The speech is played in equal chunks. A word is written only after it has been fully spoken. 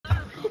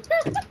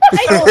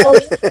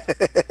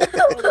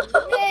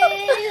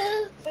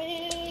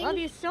Love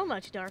you so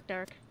much, Dark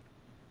Dark.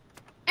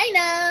 I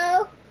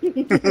know.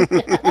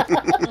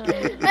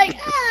 Like,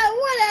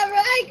 whatever.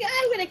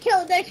 I'm gonna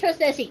kill the next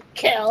person I see.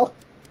 Kill.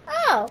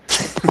 Oh.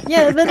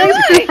 Yeah,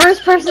 the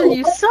first person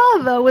you saw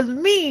though was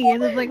me,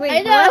 and it's like,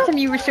 wait, the last time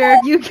you were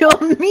sheriff, you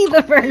killed me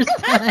the first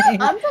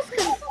time.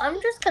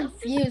 I'm just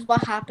confused.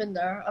 What happened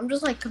there? I'm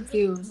just like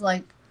confused.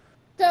 Like,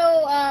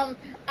 so I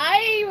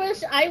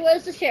was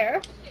the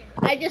sheriff.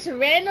 I just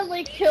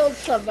randomly killed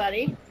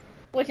somebody,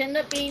 which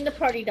ended up being the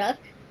party duck.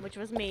 Which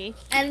was me.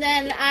 And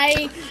then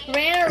I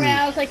ran around.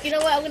 I was like, you know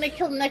what? I'm gonna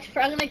kill the next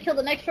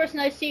person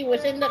I see,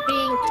 which ended up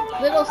being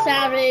Little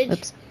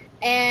Savage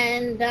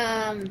and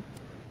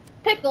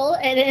Pickle,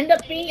 and it ended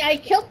up being I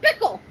killed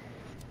Pickle,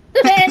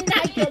 and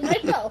I killed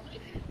myself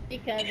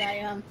because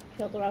I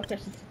killed the wrong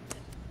person.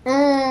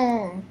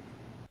 oh,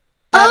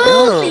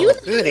 Oh,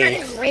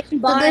 goody.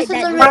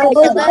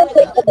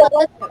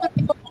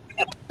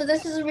 So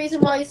this is the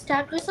reason why you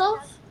stabbed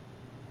yourself?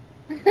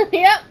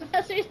 Yep,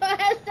 that's the reason why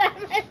I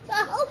stabbed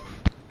myself.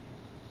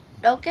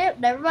 Okay,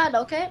 never mind.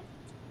 Okay.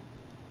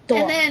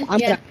 And then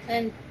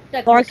and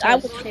Dark. I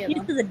was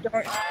used to the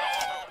dark.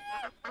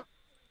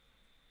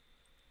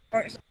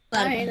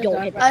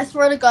 I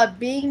swear to God,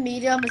 being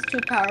medium is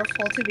too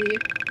powerful to me.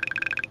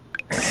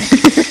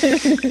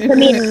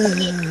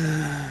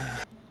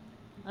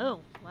 Oh,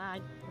 wow.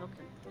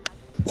 Okay.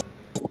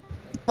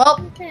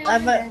 Well,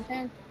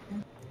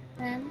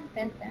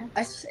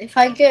 if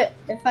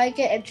I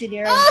get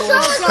engineer, I'm going.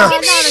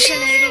 Oh, not a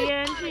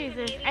Canadian.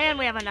 Jesus. And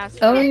we have a nest.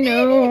 Oh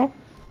no.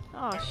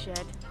 Oh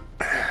shit.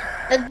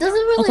 It doesn't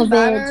really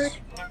matter.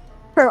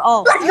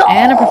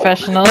 And a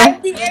professional.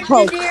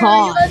 Oh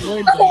God,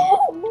 we're dead.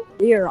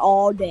 We're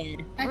all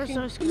dead. We're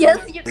so screwed. Yes,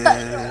 you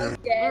guys are all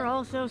dead. We're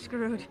all so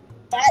screwed.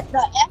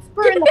 The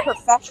expert and the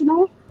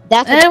professional.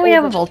 And we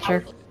have a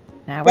vulture.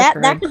 Nah,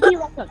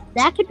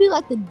 that could be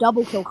like the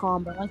double kill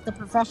combo. Like the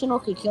professional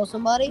could kill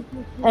somebody,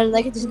 and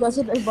they could just go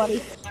to their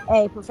buddy,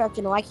 "Hey,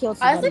 professional, I killed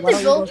somebody." I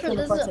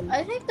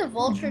think the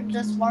vulture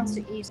just wants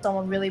to eat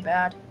someone really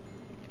bad.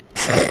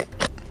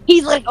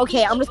 He's like,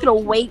 "Okay, I'm just gonna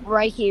wait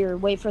right here,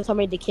 wait for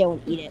somebody to kill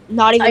and eat it.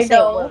 Not even say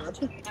a word."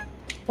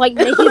 Like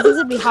he's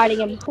gonna be hiding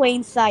in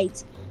plain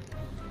sight,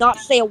 not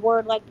say a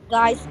word. Like,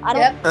 guys, I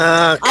don't.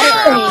 I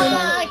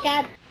don't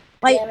God.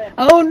 Like,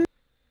 oh no.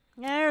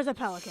 There's a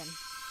pelican.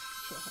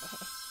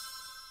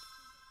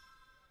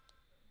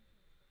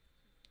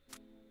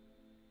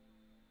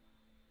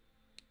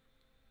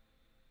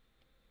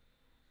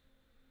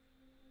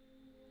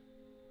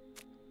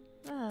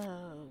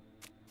 Oh.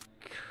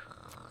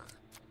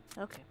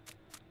 Okay.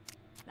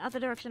 Not the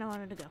direction I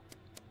wanted to go.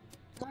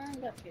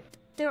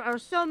 There are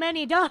so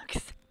many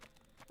ducks!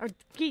 Or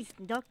geese,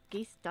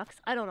 ducks?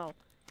 I don't know.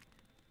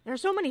 There are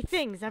so many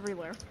things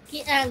everywhere.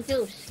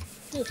 Goose.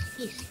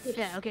 Geese.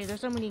 Yeah, okay,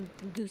 there's so many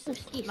gooses.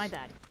 Geese. My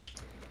bad.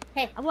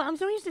 Hey. Well, I'm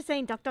so used to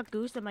saying duck, duck,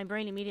 goose that my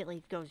brain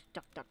immediately goes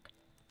duck, duck.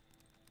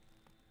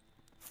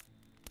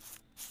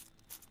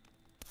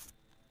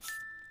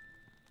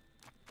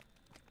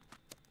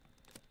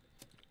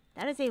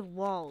 That is a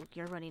wall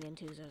you're running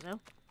into, Zozo.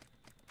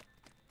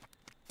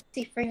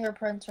 See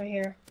fingerprints right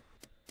here.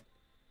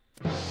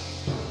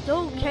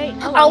 Okay.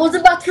 Oh, I was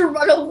about to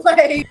run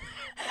away.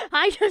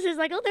 I just was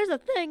like, oh, there's a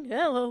thing.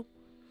 Hello.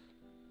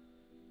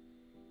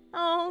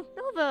 Oh,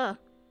 Nova.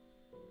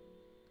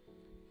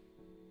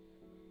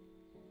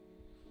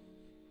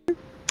 So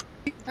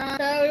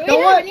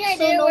we have any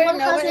idea where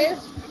Nova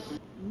is?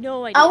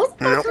 No idea. I was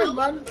about to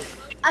run.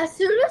 As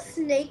soon as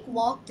Snake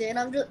walked in,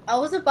 I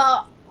was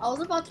about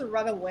to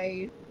run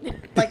away.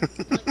 Like.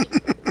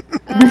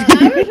 I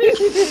was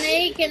with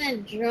Snake and a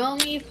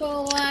Dromy for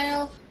a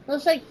while.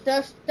 Looks like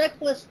Duck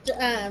was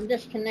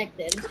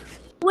disconnected.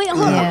 wait,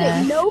 hold on.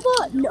 Okay, Nova.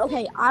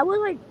 Okay, I was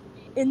like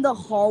in the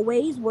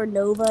hallways where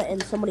Nova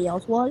and somebody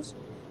else was.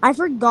 I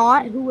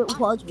forgot who it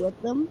was with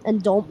them,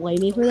 and don't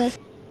blame me for this.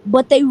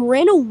 But they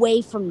ran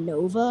away from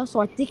Nova, so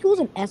I think it was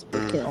an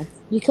Esper kill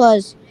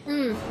because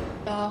the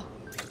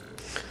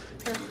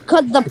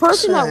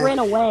person that ran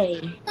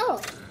away.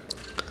 Oh.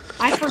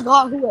 I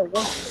forgot who it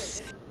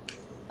was.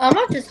 I'm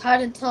gonna just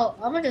hide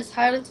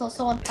until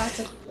someone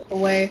passes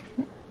away.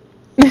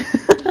 Because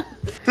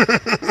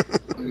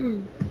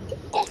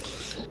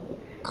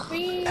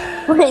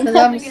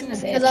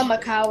I'm a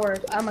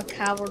coward. I'm a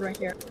coward right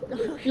here.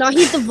 No,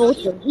 he's the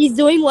vulture. He's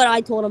doing what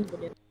I told him to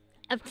do.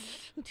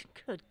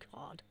 Good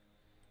God.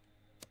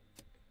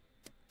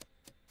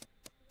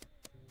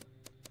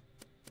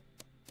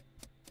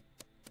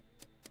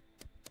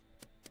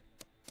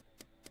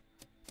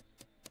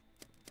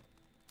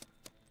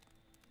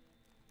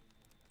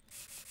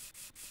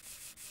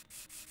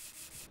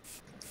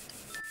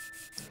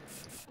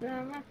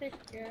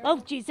 Oh,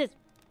 Jesus.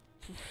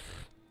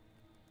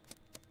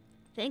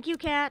 Thank you,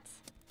 cats.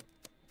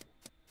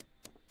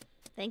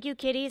 Thank you,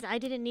 kitties. I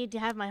didn't need to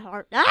have my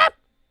heart. Ah!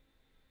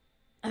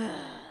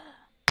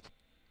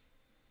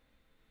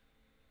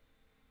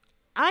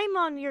 I'm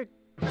on your...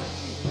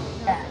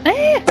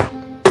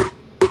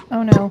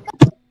 Oh no.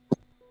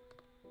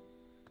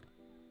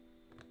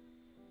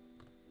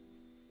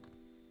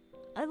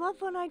 I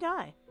love when I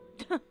die.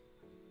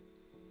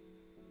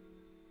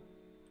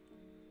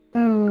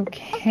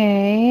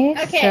 Okay,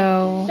 Okay,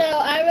 so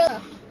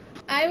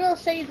I will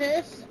say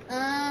this.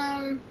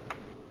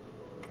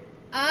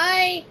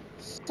 I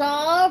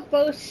saw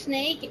both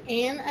Snake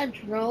and a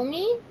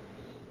Dromy,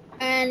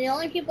 and the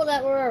only people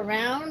that were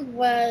around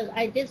was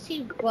I did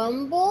see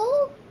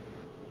Bumble,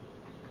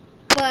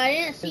 but I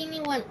didn't see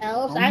anyone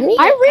else.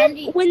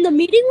 When the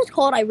meeting was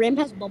called, I ran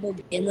past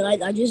Bumblebee, and then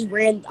I just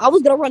ran. I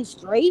was gonna run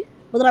straight,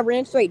 but then I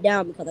ran straight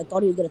down because I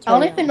thought he was gonna turn I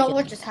don't around even and know kill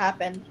what me. just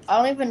happened. I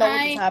don't even know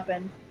what just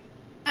happened.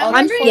 I'm I'm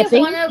wondering if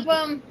skipping. one of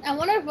them. I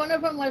wonder if one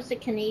of them was the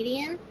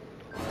Canadian.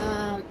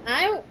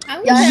 I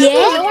was Yeah.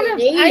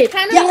 I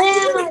kind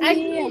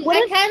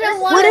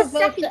of want to vote.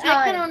 second I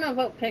kind time. of want to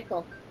vote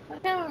Pickle. I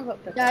kind of want to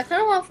vote Pickle. Yeah, I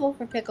kind of want to vote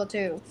for Pickle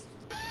too.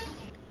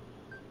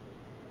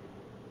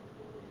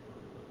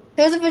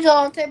 Who's a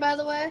vigilante, by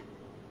the way?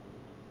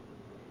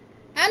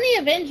 I'm the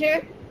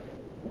Avenger.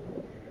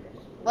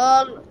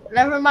 Well,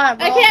 never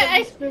mind. I can't-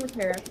 I screwed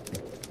here.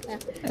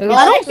 I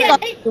don't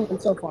suck anyone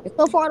so far.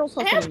 So far, I don't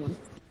suck anyone.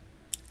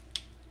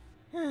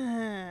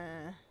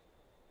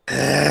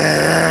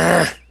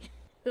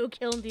 Who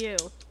killed you?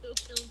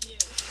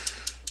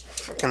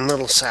 Fucking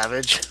little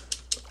savage.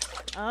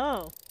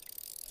 Oh.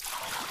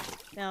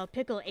 No,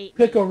 Pickle ate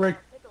me. Pickle Rick.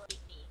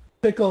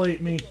 Pickle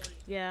ate me.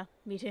 Yeah,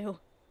 me too.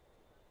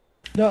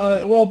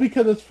 No, well,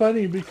 because it's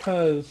funny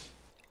because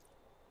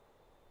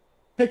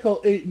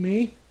Pickle ate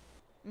me.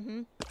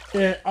 Mm-hmm.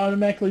 It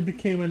automatically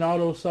became an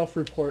auto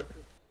self-report.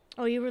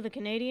 Oh, you were the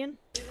Canadian?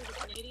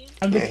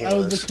 I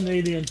was the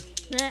Canadian.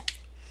 Nah.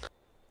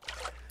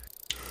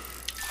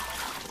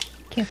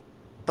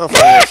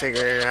 Hopefully I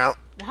figure it out.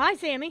 Hi,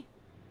 Sammy.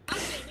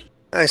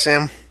 Hi,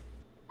 Sam.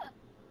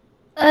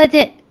 I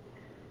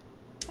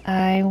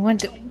want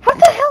to. What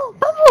the hell,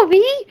 Bumblebee?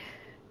 You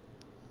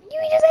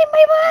just ate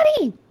my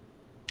body.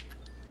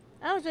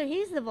 Oh, so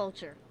he's the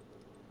vulture.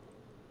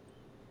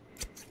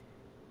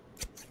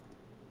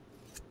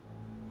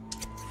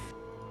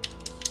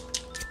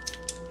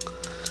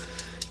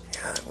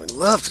 Yeah, I would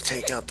love to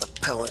take out the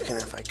pelican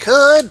if I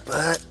could,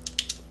 but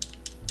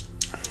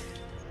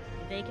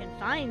If they can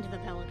find the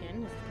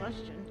pelican is the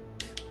question.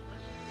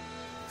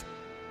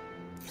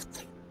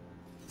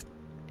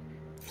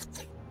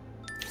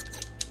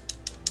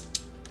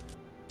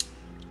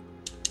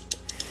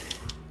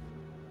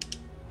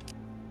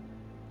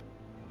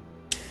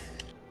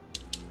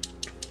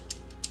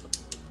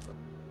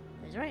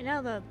 Because right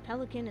now the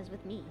pelican is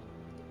with me.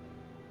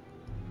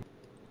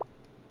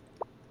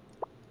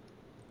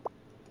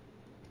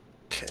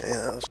 okay,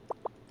 that was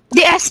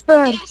The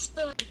Esper.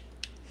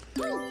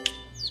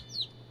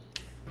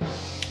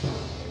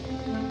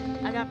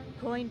 I got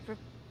coin for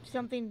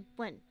something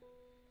when?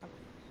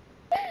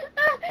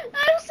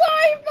 I'm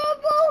sorry,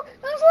 Bumble.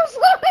 I'm so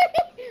sorry.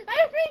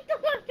 I freaked the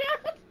fuck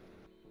out.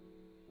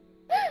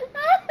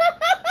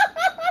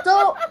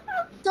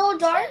 So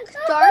dark.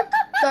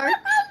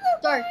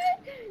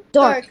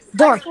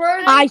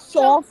 I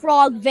saw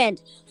Frog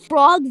vent.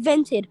 Frog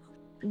vented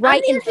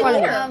right in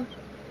front of me.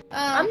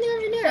 I'm the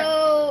engineer.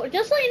 So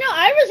just so you know,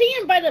 I was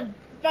eaten by the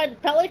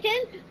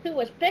pelican who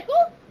was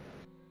Pickle.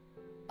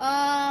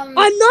 I'm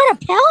not a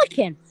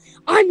pelican.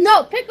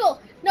 No, Pickle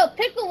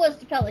was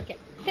the pelican.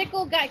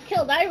 Pickle got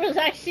killed. I was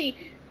actually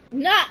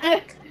not.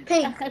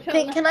 Pink,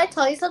 can I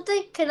tell you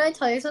something?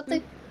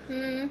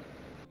 Hmm.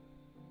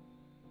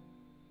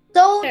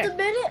 So Sure. the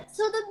minute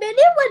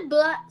when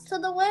the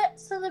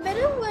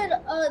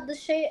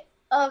shade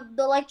of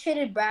the light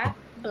shaded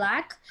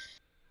black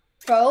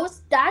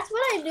froze, that's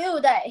when I knew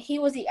that he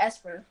was the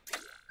Esper.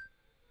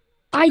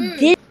 I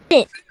didn't.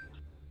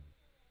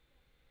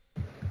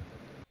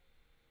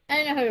 I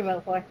didn't know who to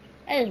vote for.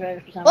 I just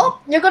voted for someone.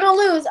 Well, you're gonna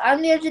lose.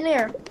 I'm the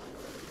engineer.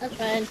 That's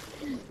fine.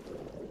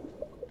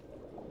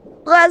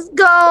 Let's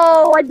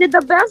go. I did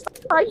the best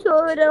I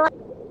could. And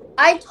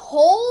I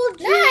told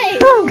you. Nice.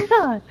 Oh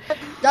God.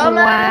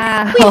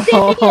 Dumbass. Wow.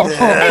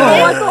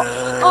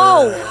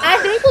 Oh, I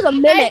think it was a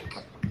mimic.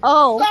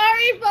 Oh.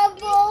 Sorry,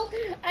 Bumble.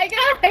 I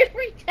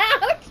freaked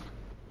out.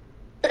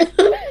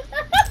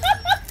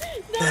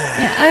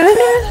 Yeah, I was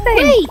gonna say.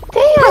 Wait,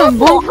 damn,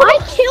 Purple, I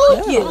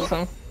killed you.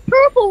 Awesome.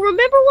 Purple,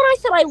 remember when I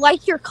said I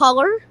like your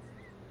color?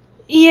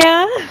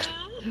 Yeah,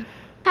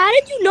 How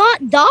did you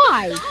not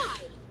die?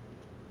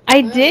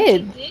 I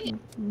did.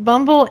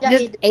 Bumble Yeah,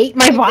 just he ate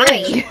my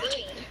body.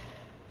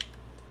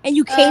 And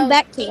you came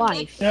back to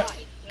life. Yeah.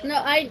 No,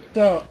 I.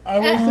 So I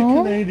was the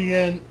Oh.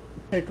 Canadian.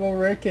 Pickle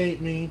Rick ate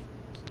me.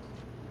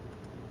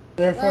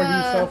 Therefore,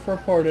 he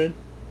self-reported.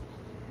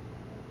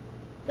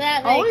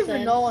 That I don't makes even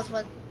sense. know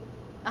what.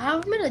 I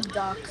haven't been a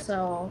duck,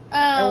 so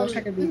I wish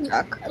I could be a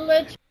duck.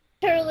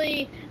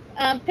 Literally,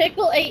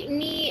 Pickle ate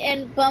me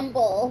and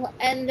Bumble,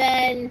 and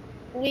then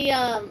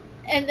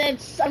and then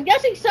I'm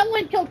guessing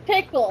someone killed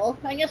Pickle.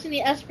 I'm guessing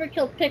the Esper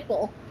killed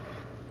Pickle.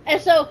 And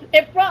so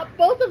it brought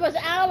both of us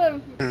out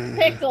of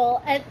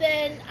Pickle, and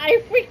then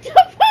I freaked the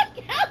fuck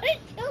out and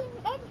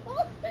killed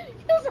Bumble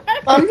because I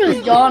I'm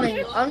just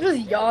yawning. I'm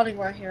just yawning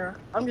right here.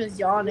 I'm just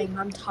yawning.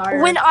 I'm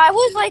tired. When I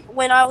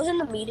was in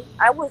the meeting,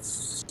 I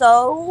was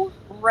so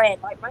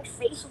red. Like my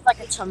face was like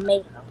a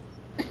tomato.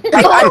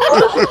 Like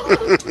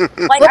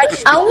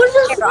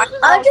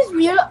I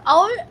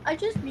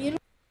just muted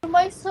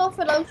myself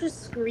and I was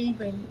just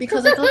screaming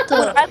because I got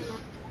the.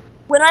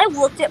 When I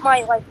looked at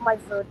my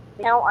vote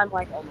now, I'm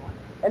like, oh my.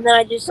 And then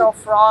I just saw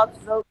Frog's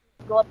vote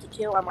go up to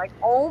 2. I'm like,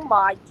 oh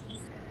my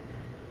Jesus.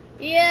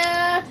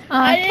 Yeah.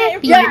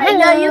 Yeah,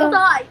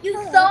 you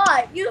saw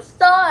it. You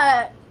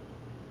saw it.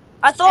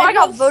 I thought I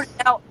got voted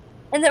out.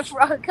 And then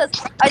because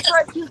I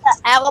tried to use that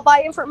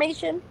alibi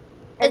information.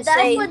 And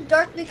that's when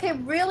Dark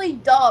became really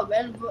dumb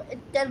and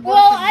then. Well,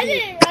 I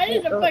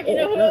didn't fucking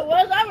know who it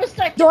was. I was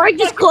stuck. Dark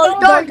just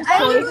closed.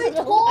 I literally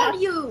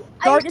told you.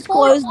 Dark just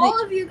closed all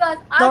of you guys.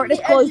 Dark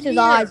just closed his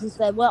eyes and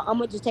said, "Well, I'm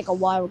gonna just take a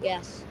wild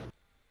guess."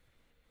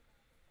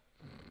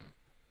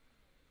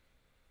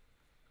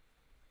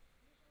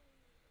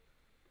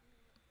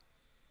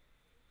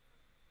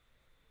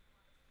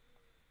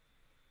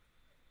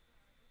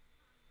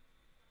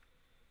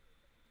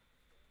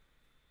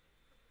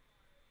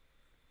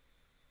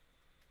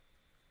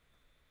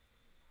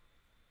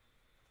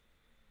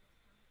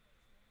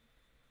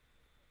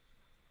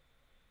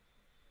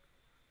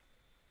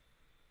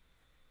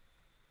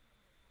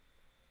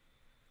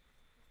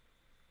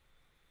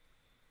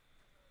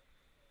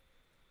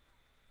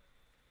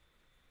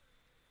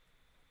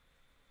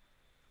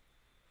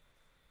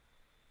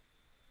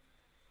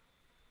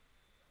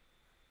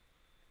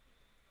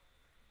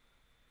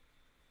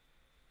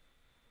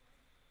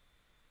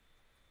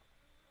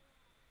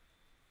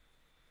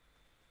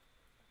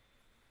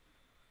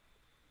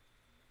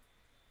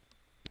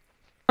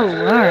 Oh,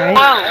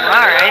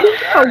 alright.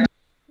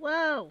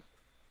 Whoa.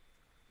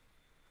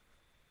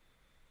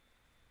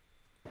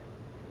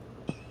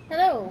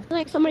 Hello.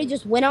 Like somebody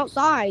just went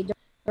outside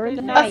during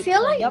the night. I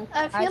feel like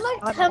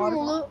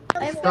Temlun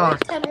and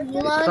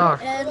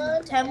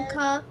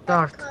Temka.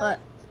 Dark.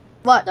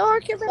 What?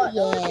 Dark is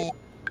yeah.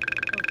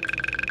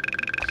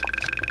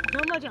 So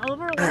much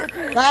overlap.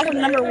 That's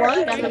number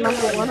 1. That's number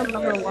 1. I'm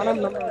number 1. I'm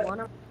number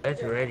 1.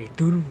 That's ready.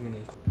 Oh my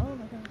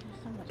god, there's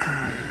so much.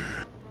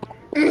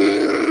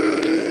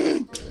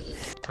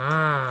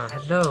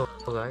 Hello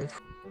guys.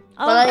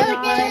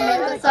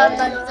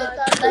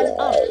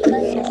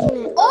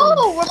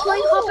 Oh, we're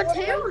playing Hot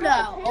Potato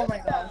now. Oh my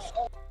gosh.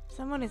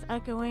 Someone is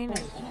echoing.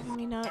 It's driving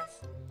me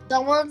nuts.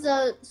 Someone's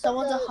a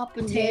Hot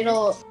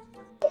Potato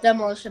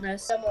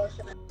demolitionist.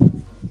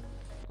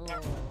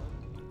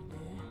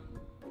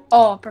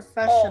 Oh,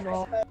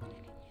 professional.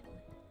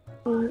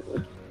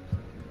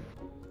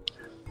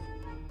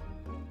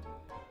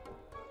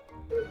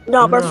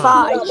 Number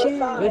 5.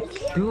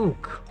 It's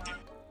Duke.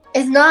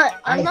 It's not.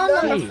 I'm not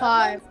number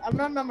 5. I'm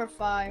not number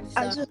 5. So.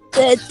 I just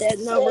said that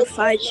number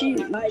 5 too.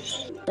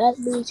 That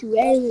means to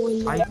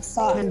everyone number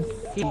 5.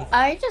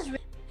 I just.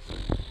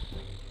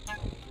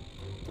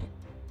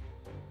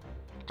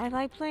 I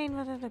like playing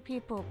with other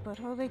people, but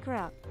holy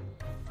crap.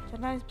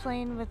 Sometimes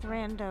playing with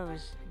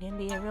randos can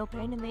be a real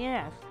pain in the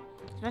ass.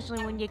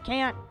 Especially when you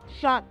can't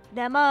shut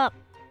them up.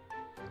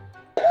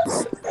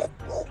 So,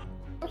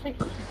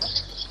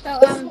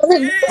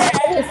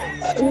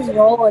 He's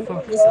rolling.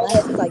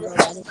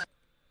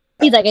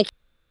 He's like a.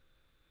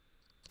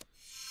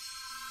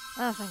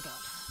 Oh, thank God.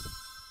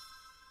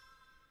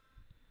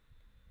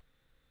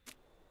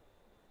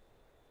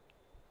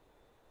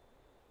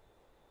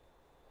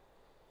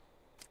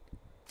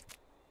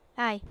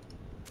 Hi.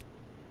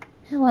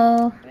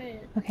 Hello.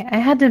 Okay, I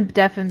had to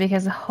deafen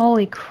because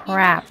holy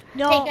crap.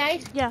 No. hey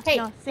guys. Yeah, Hey,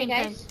 no, hey same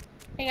guys. thing.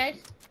 Hey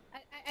guys.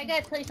 I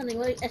gotta tell you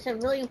something. It's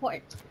really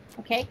important.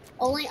 Okay.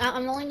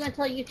 I'm only gonna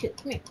tell you 2.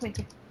 Come here.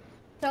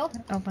 So,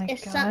 Oh my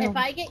if god. if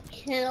I get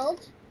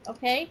killed,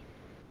 okay,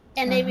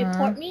 and they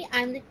report me,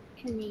 I'm the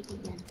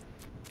Canadian.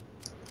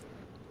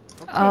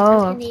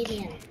 Oh. I'm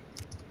Canadian.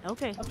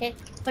 Okay. Okay.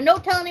 But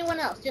don't tell anyone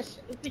else.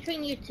 Just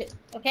between you 2.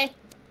 Okay.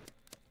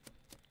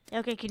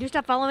 Okay, can you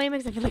stop following me?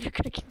 Because I feel like you're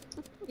gonna kill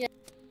me. Yeah.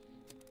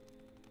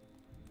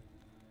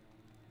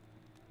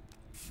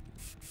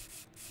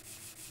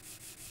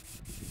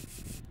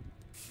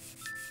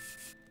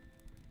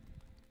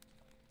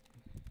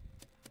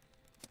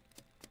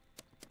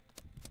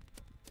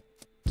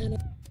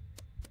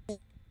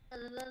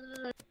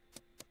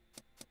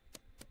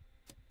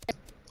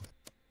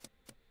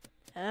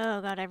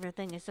 Oh god,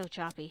 everything is so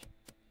choppy.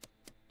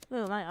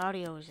 Ooh, my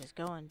audio is just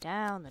going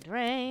down the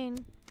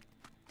drain.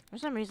 For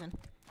some reason.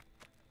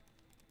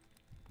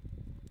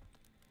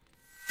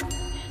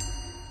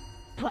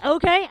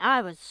 Okay,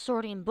 I was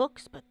sorting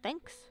books, but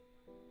thanks.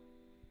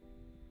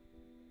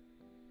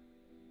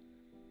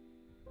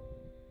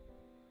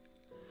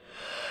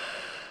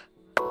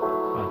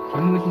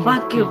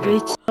 Fuck you,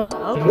 bitch.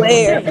 Okay.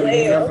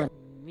 Where?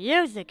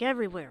 Music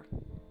everywhere.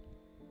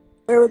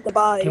 Where with the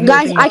buy?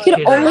 Guys, I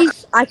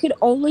could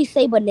only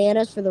say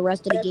bananas for the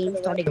rest of the game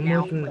starting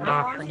now.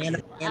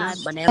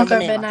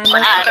 Banana.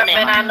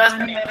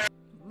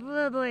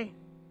 Oh boy.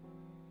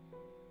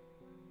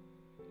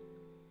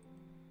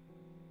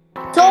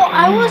 So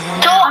I was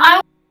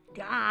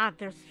Ah,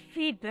 there's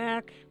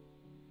feedback.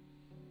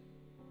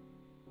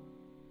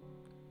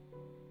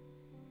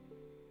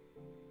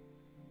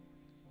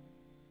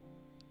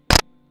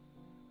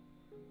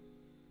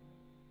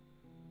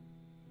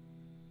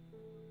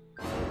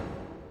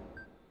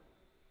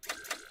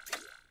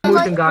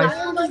 Promoting, guys.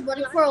 I'm just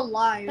running for a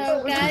life.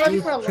 So, We're guys,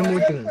 running for a life.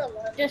 Promoting.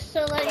 just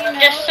to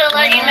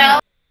let you know.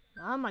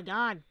 Oh my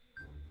god.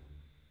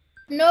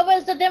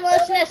 Nova's the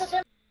demolitionist.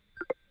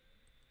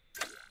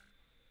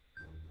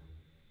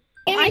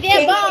 Give me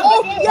that bomb.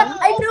 Oh, yeah,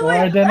 I knew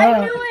Why it. did I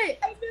not? knew it.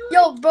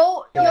 Yo,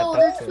 bro. Yo,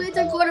 that's the it. twins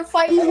are going to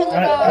fight each other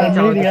I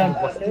now. mean, yeah.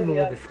 Bro.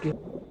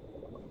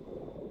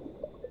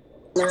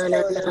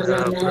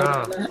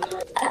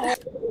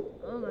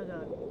 Oh my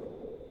god.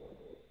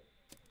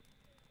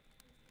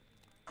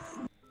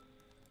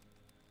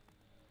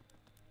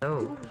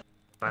 Oh,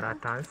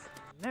 Baratas.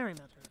 Very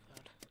matter of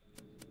fact.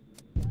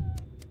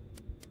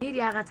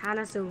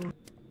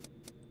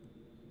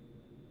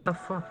 The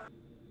fuck?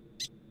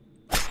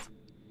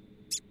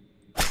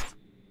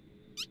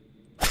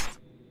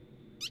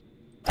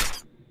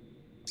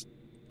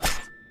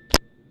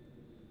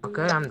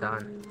 Okay, I'm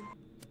done.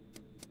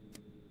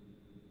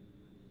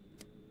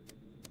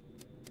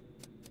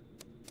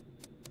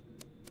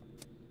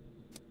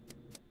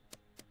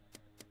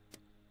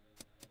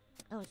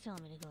 Oh, it's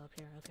telling me to go up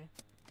here, okay.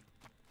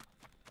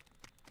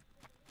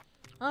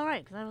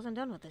 Alright, because I wasn't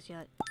done with this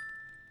yet.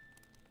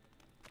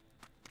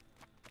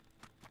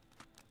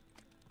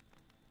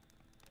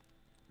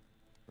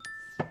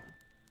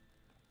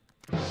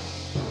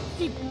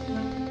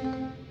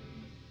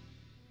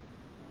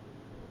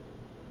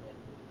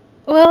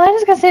 Well, I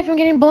just got saved from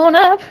getting blown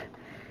up.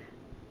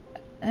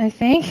 I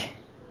think.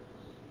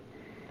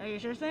 Are you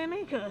sure,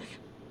 Sammy? Cause...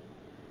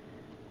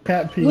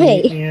 Cat P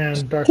Wait.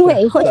 and Dark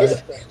Wait, what Side.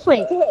 is...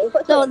 Wait,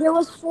 no, there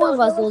was 4 of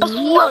us. There was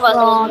me,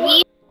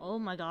 Frog. Oh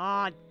my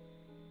god.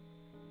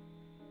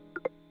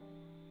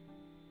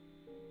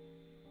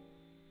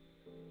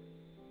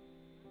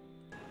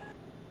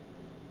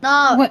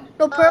 Nah, What?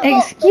 no purple.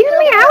 Excuse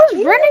me, I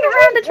was running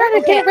around to try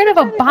to get rid of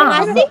a I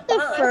bomb. think the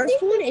first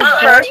one is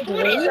dark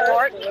green.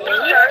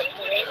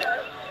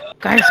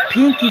 Guys,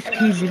 pink is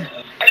easy.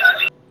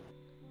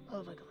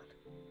 Oh my god.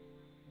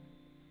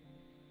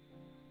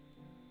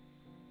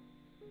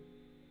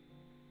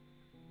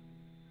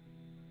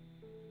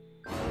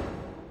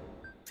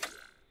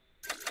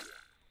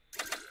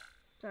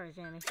 Sorry,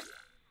 Sammy.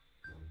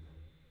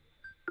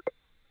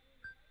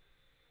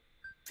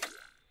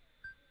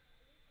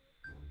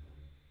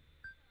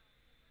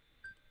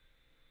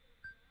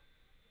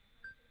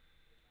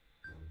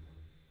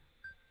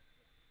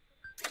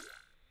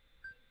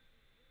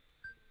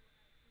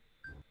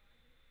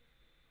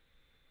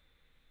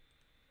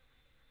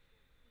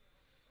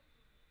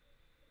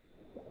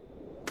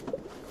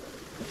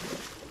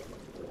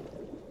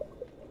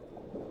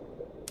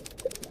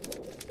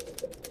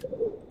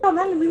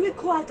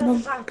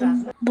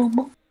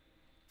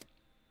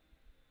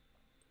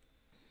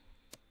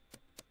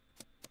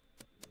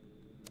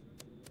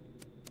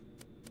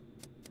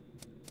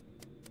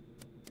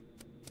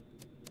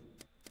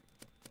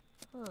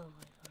 Oh my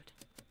lord.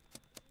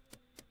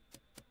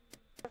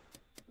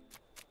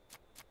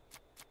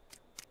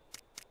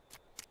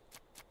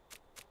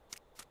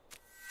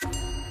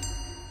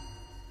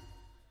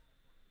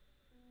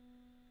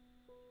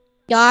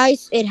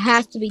 Guys, it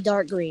has to be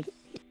dark green.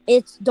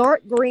 It's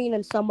dark green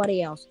and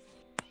somebody else.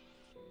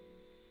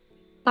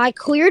 I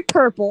cleared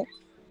purple.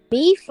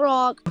 Me,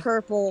 Frog,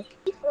 purple,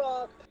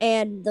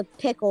 and the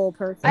pickle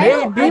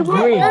person. Maybe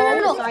green.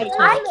 No. I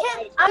can't.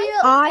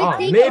 I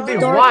think Maybe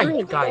it's dark white,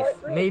 green. guys.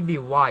 Maybe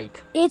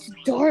white. It's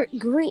dark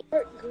green.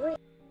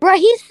 Bro,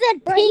 he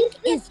said pink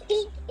is.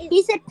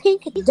 He said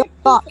pink is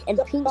dark, and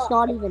pink's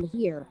not even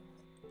here.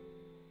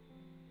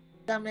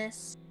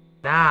 Dumbass.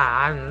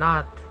 Nah, I'm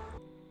not.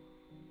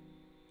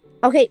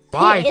 Okay,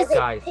 White, is it-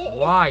 guys.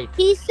 White.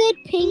 He said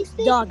pink's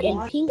dog,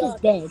 and pink is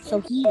dead, so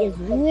he is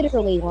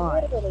literally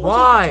lying.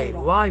 Why?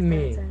 Why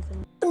me?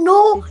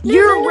 No,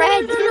 You're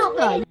red,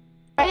 no.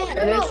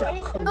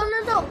 Tinka.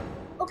 No.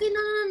 Okay,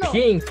 no.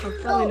 Pink.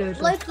 No,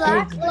 light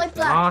black.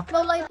 Not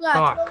No, light black.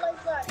 dark. No,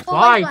 light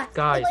White, black.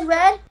 guys. It's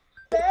red.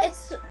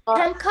 It's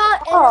Temka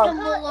and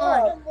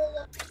Temulon.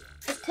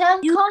 It's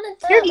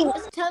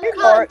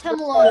Temka and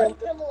Temulon.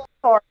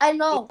 I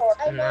know.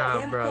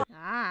 Nah, bro.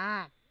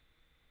 Ah.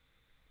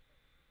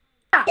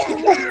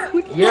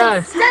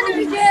 Yes.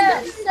 Send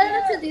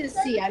it to the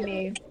sea, I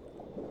mean.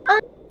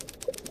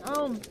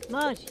 Oh,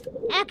 much.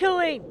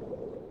 Echoing!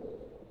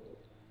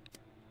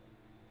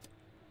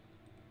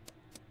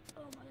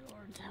 Oh my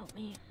lord, help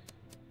me.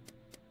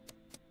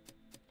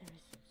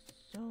 There's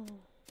so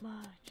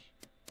much.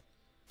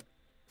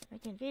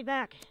 Freaking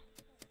feedback.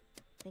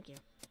 Thank you.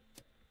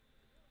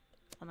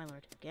 Oh my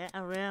lord. Get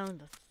around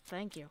the...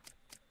 Thank you.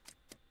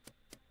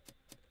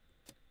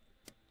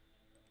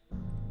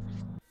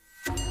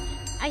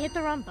 I hit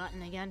the wrong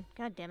button again.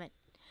 God damn it.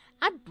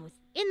 I was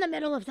in the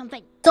middle of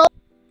something.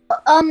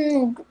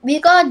 We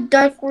got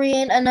dark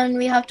green, and then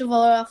we have to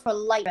vote for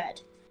light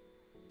red,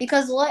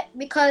 because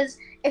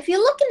If you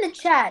look in the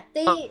chat,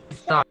 they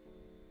Stop.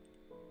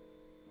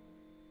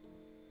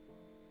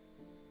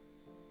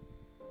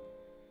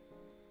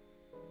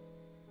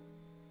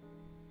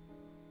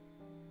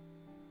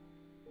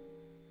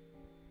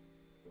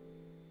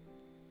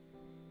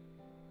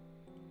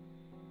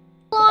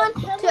 on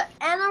to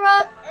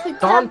Anara to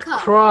Don't Temka.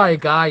 cry,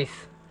 guys.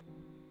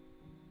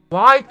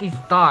 White is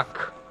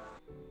dark.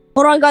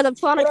 Hold on, guys. I'm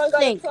trying to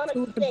think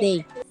who it could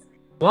be.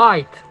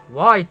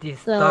 White is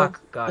So, dark,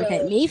 guys.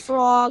 okay, me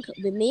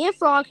and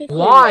Frog could kill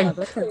Why? each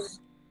other because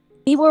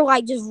we were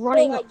like just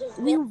running.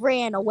 We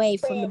ran away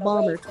from the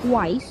bomber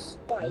twice.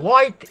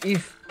 White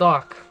is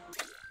dark.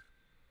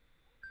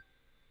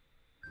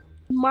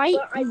 Might,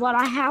 but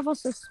I have a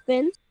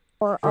suspense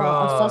or a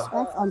Bruh.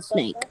 suspect on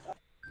Snake.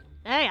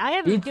 Hey, I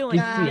haven't been It's doing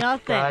defeat,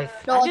 nothing. guys.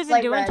 No, I've it's just been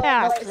like doing red.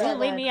 tasks. No, it's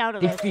Leave red. me out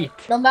of this. Defeat.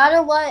 No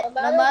matter what,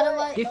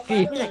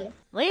 Defeat.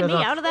 Leave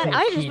me out of that.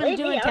 I just been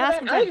doing tasks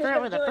and trying to figure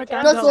out where the frick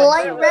I'm No, it's going.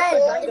 light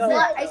red. It's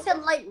light, I said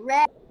light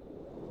red.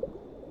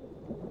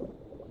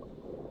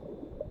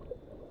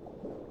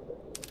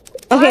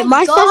 Okay,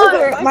 my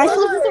God.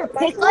 scissors are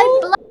pickle.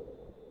 Light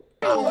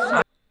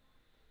black.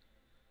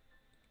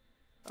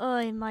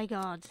 Oh my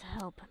God,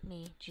 help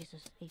me,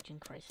 Jesus,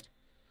 agent Christ.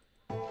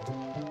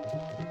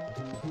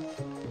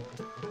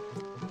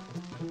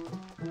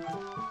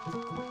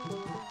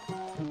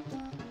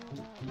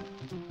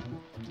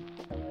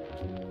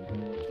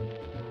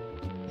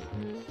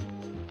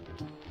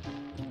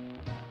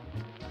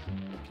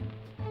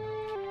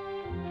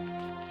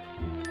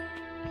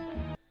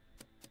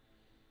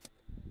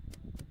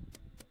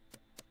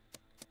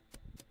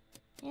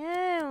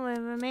 Yeah, wait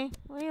for me.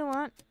 What do you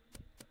want?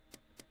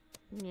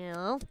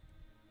 No.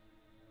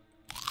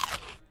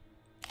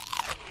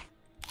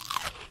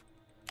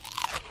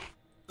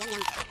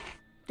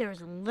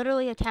 There's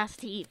literally a task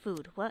to eat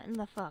food. What in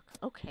the fuck?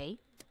 Okay.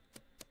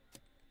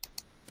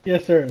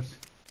 Yes, there is.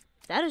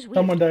 That is weird.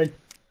 Someone died.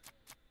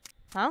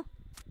 Huh?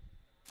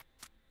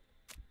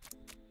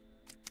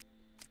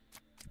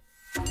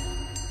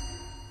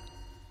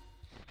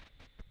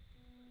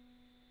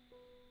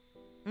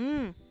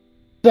 Mmm.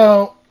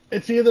 So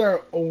it's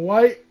either a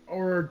white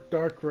or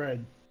dark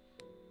red.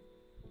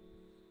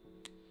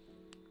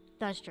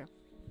 That's true.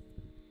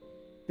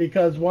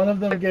 Because one of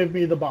them gave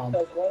me the bomb.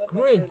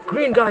 Green,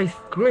 guys,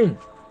 green.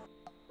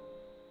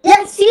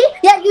 Yeah, see?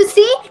 Yeah, you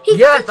see? He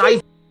Yes, keeps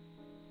I.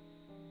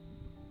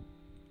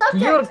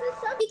 subject.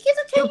 He keeps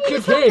You changing the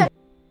killed him. subject.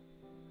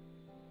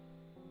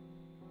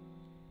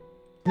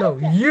 No,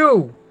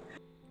 you.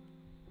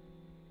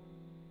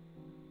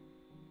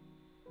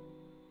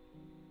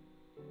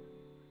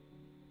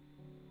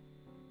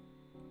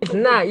 It's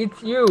not.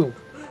 It's you.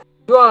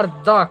 You are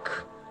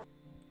duck.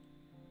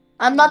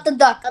 I'm not the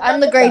duck. I'm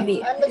the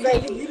gravy.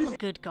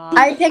 Good God.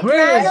 I picked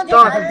Green is random.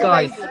 dark, I'm the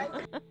guys. gravy.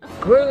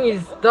 Green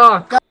is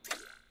dark.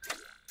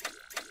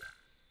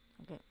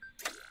 Okay.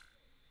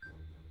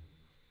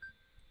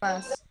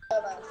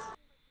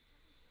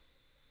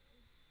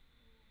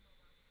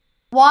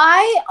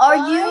 Why are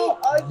you?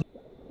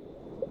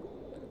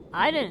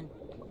 I didn't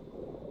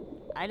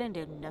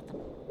do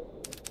nothing.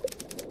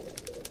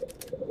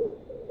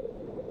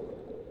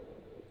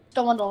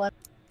 Don't want to let.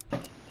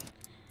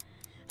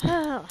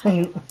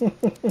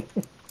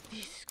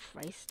 Jesus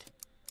Christ.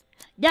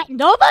 Yeah,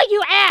 Nova,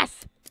 you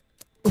ass!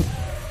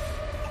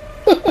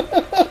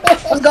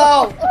 Let's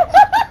go.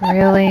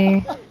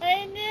 Really?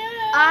 I knew.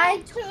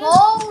 I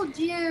told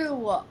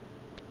you.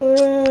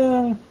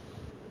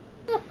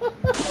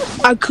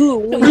 I could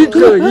It's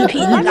so easy.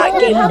 I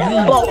gave him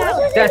that ball.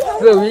 That's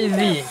so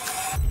easy.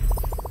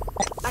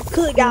 I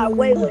could got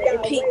away with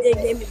that. Pete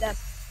didn't give me that.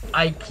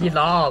 I kill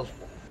all.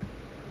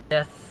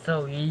 That's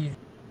so easy.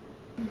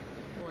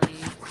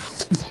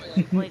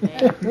 Wait,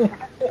 man.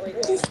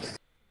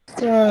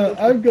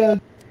 I'm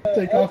gonna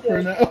take off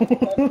for now.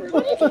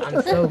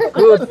 I'm so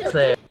good,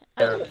 sir.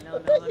 No,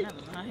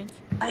 never mind.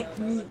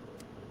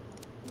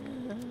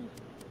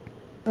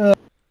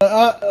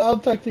 I'll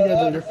talk to you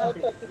guys later.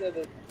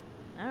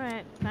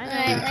 Alright, bye now.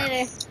 Alright,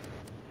 later.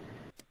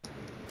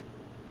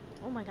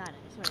 Oh my God, I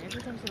swear,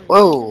 every time somebody...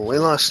 Whoa, we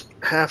lost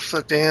half the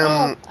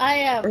Oh,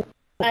 damn.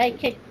 I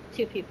kicked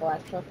 2 people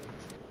actually.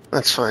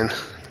 That's fine.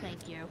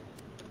 Thank you.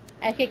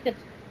 I kicked the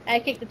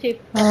 2.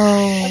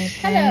 Oh,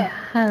 Hello.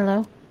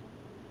 hello.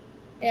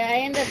 Yeah, I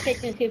ended up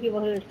kicking 2 people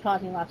who was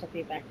causing lots of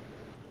feedback.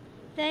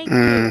 Thank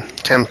you.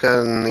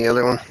 Temka and the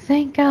other one.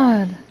 Thank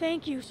God.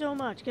 Thank you so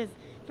much, because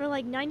for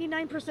like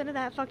 99% of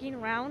that fucking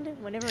round,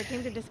 whenever it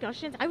came to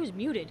discussions, I was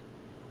muted.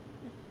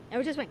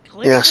 I just went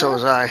click. Yeah, so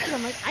was I. Because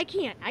I'm like, I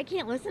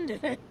can't listen to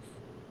this.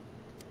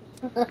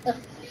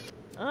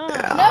 No,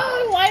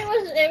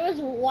 it was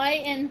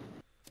White and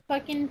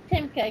fucking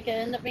Timka. It could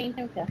end up being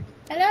Timka.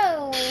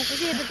 Hello. But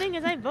see, the thing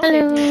is, I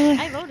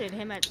voted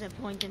him at the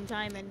point in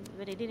time,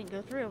 but it didn't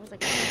go through. I was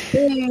like,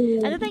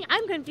 oh. And the thing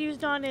I'm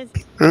confused on is,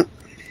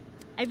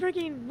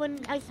 when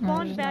I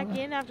spawned back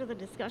in after the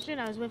discussion,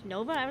 I was with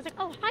Nova. I was like,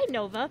 oh, hi,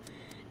 Nova.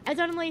 And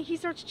suddenly he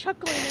starts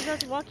chuckling and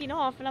starts walking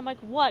off, and I'm like,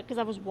 what? Because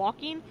I was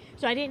walking,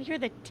 so I didn't hear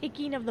the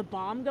ticking of the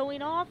bomb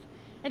going off.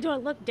 Until I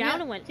looked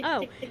down and went,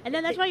 oh. And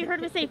then that's why you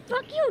heard me say,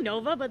 fuck you,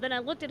 Nova. But then I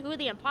looked at who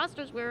the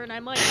imposters were and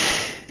I'm like,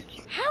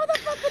 how the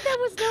fuck would that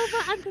was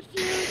Nova? I'm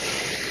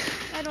confused.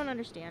 I don't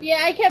understand.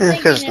 Yeah, I kept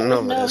thinking it was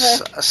Nova.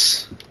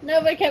 Sus.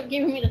 Nova kept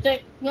giving me the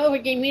Nova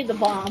gave me the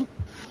bomb.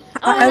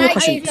 I have a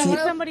question.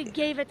 Somebody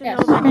gave it to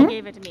Nova and he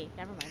gave it to me.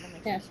 Never mind. That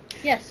makes sense.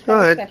 Yes. Go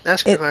ahead.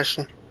 Ask a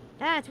question.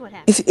 That's what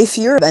happened. If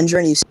you're an Avenger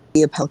and you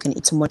see a pelican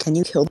eat someone, can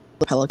you kill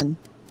the pelican?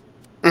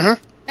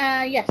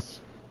 Yes.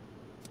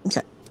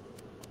 Okay.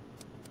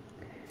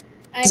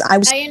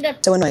 I end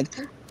up so annoyed.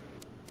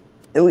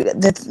 I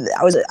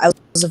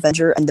was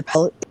Avenger and the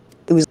pelican.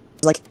 It was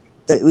like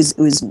it was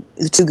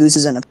two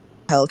gooses and a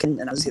pelican,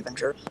 and I was the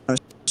Avenger. I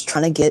was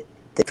trying to get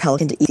the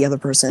pelican to eat the other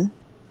person,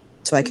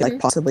 so I could like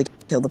possibly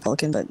kill the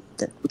pelican, but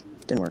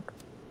didn't work.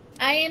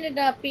 I ended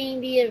up being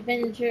the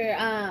Avenger,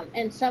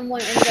 and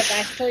someone ended up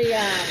actually,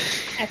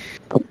 I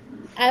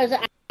was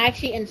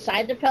actually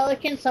inside the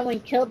pelican. Someone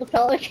killed the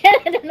pelican,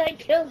 and then I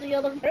killed the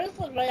other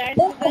person by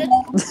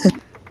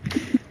accident.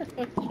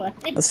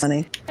 That's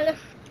funny. Hello.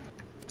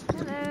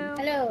 Hello.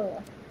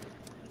 Hello.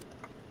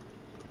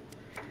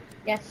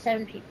 Yes,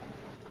 7 people.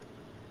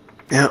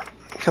 Yeah,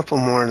 a couple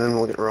more, and then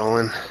we'll get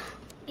rolling.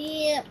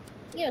 Yeah.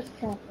 Yes,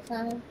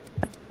 time.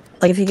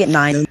 Like if you get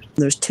 9,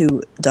 there's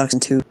 2 ducks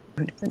and 2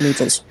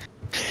 neutrals.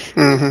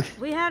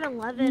 We had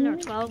 11 or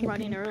 12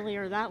 running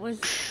earlier. That was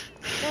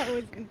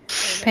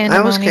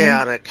That was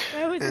chaotic.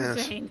 That was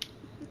insane.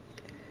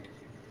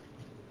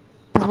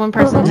 One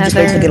person You had just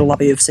get a their...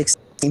 lobby of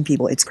 16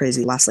 people. It's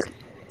crazy. It lasts like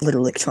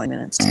literally 20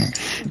 minutes. Oh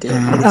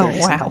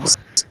wow.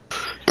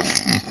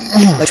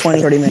 Like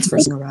 20-30 minutes for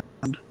a single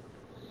round.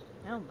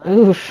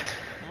 Oof.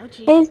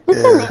 Hey, is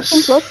this an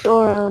 18 plus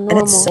or a normal? And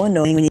it's so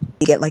annoying when you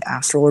get like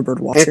Astral or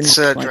Birdwatcher. It's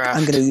like, draft.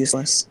 I'm gonna be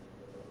useless.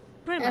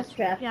 Pretty much.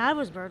 Yeah, I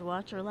was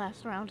Birdwatcher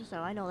last round, so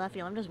I know that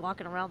feeling. I'm just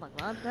walking around like,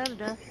 da.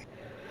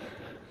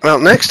 Well,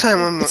 next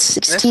time It's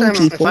 16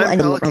 people. if I'm I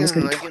know what Pelican round's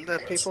and gonna I get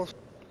that people.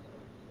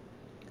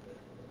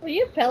 Were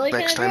you Pelican?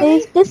 Next time. Hey,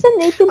 is this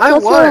an 18 I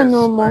plus or a was,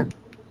 normal?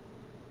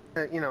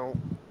 but, you know,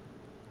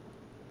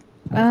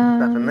 stuff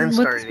and then What's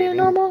started your eating.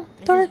 normal?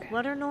 Dark?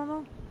 What are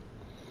normal?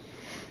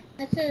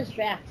 This is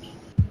draft.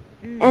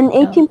 An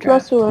 18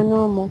 plus or a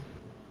normal?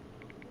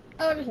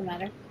 Oh, it doesn't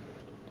matter.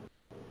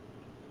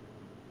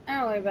 I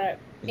don't worry about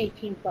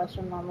 18 plus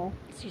or normal.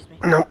 Excuse me.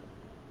 No.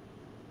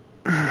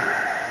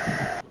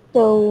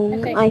 So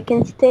Okay. I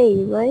can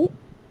stay, right?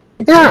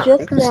 It's Yeah,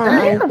 just you can that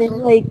stay. I've been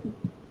like,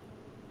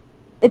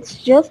 it's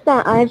just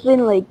that I've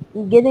been like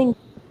getting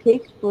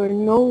kicked for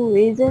no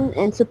reason,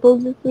 and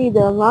supposedly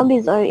the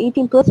lobbies are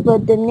 18 plus,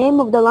 but the name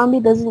of the lobby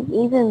doesn't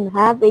even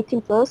have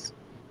 18 plus.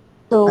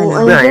 So I'm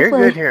No, just you're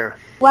like, good here.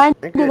 why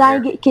You're did good I here.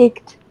 get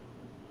kicked?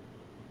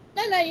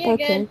 No, you're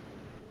Okay. good.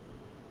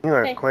 You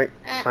are Okay. quite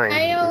fine.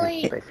 I You're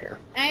only safe here.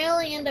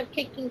 end up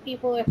kicking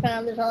people if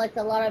there's like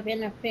a lot of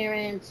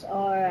interference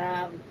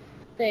or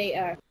they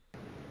are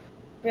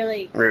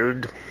really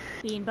Rude.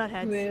 Being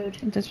buttheads. rude.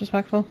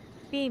 Disrespectful.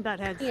 Being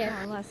buttheads, Yeah.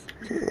 more or less.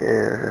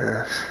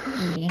 Yeah.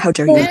 How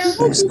dare you use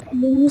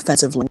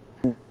offensive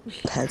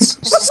heads?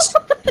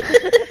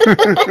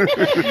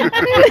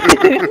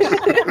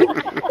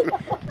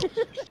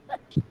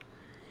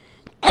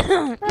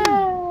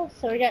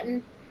 So we're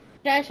getting.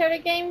 Should I start a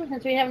game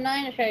since we have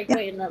 9, or should I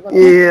wait another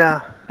little?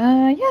 Yeah.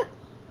 Yeah.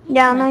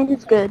 Yeah, mine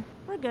is good.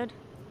 We're good.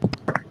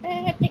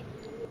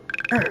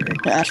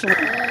 Actually,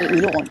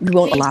 we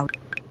won't allow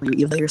you.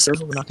 Even though your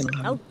server, we're not gonna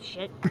allow Oh,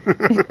 shit.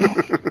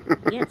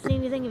 You can't see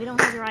anything if you don't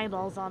have your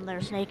eyeballs on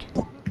there, Snake.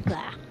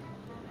 Blah.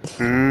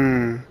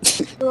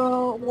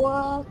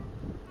 What?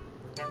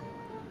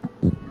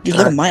 You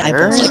look at my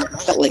eyeballs.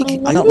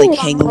 I got like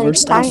hangover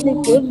stuff.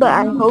 Kinda good, but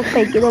I hope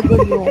I get a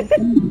good one.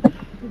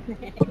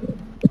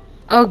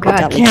 Oh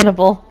god, Like-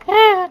 cannibal.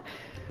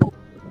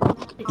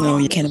 No,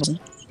 you can't.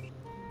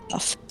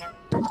 Stuff.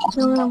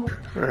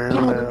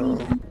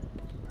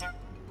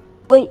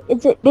 Wait,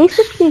 is it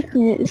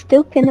basically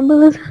still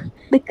cannibalism?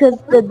 Because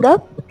the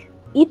duck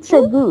eats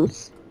a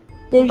goose.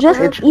 They're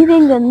just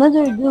eating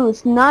another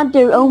goose, not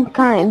their own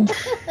kind.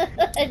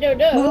 I don't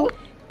know.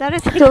 That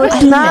is So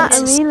it's not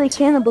really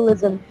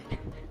cannibalism.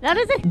 That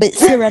is it. But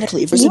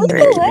theoretically, if there's a You're bear,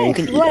 you correct,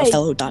 can eat a right.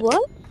 fellow duck.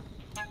 What?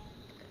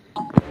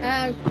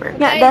 Yeah,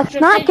 Yeah, that's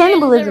not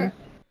cannibalism.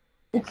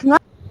 It's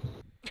not.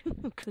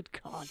 Good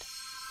God.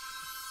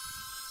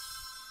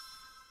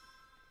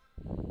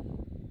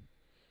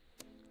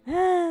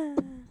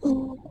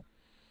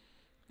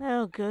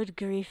 Oh, good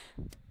grief.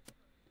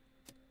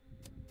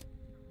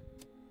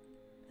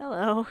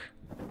 Hello.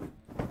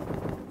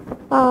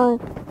 Up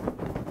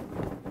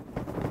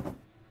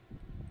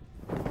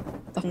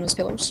in those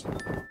pillars.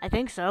 I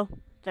think so.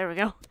 There we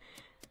go.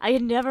 I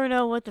never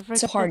know what the frick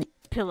So hard.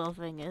 pillow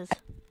thing is.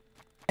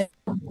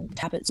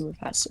 Tap it super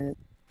fast.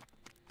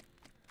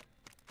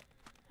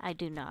 I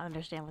do not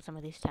understand what some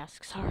of these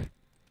tasks are.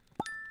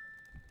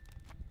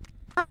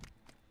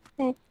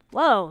 Okay.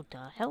 Whoa,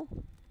 the hell?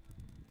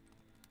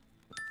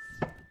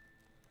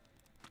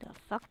 The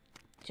fuck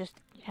just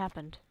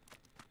happened?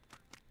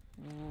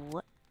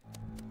 What?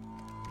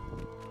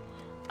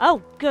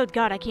 Oh, good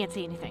God, I can't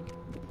see anything.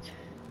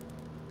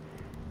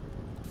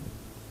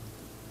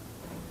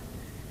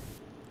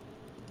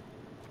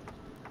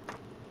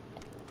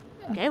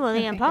 Okay, well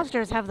the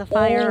imposters have the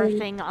fire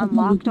thing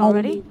unlocked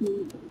already.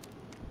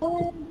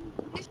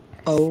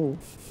 Oh.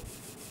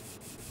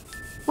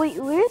 Wait,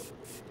 where?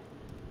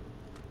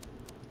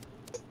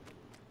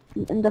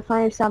 In the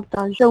fire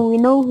sabotage, so we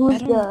know who's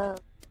the.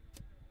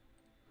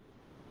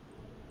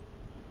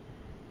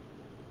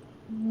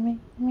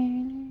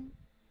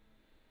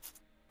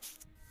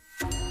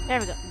 There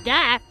we go.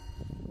 Duh!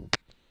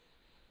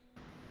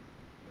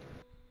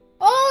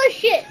 Oh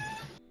shit!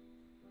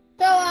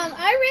 So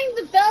I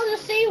rang the bell to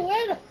see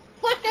where the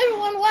fuck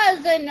everyone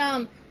was,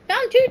 and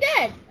found 2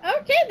 dead.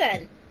 Okay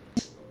then.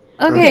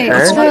 Okay,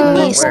 It's not so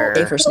me,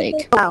 safe or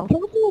Snake. Wow.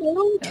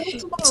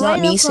 It's not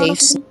me, safe,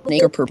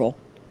 Snake, or Purple.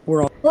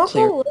 We're all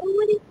clear.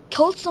 Somebody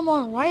killed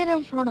someone right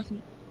in front of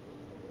me.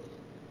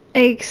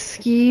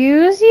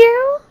 excuse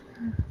you?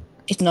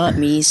 It's not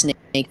me, Snake,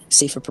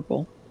 safe, or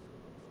Purple.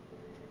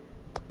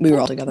 We were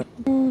all together.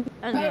 I was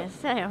gonna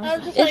say, I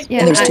was just like, Yeah,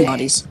 And there's 2 I-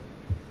 bodies.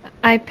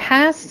 I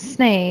passed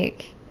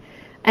Snake,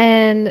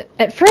 and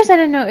at first I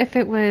didn't know if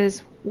it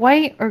was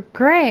white or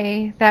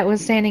gray that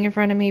was standing in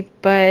front of me,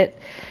 but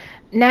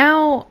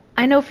now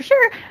I know for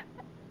sure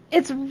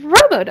it's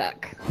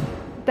Roboduck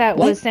that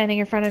What? was standing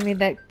in front of me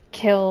that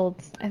killed.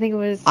 I think it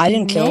was. I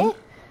didn't kill. Nick?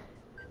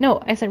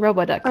 No, I said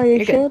Roboduck. Are you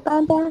You're sure good.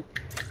 about that?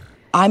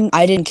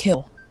 I didn't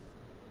kill.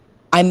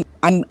 I'm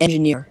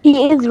engineer.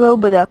 He is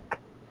Roboduck.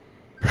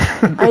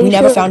 Are We you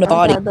never sure found a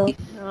about body. that,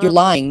 though? You're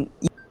lying.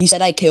 You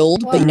said I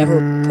killed, but you never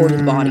reported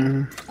the body.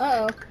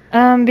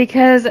 Uh-oh.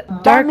 Because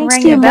Dark makes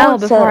rang you the bell more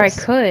before I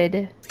sus.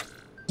 could.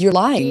 You're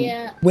lying.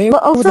 Yeah. Where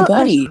But was the also,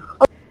 body?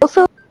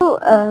 Also,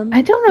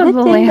 I don't know good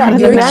the thing layout that of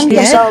you the You're rang map the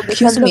yet. bell accusing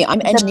because me. of I'm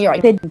the engineer. I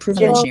can prove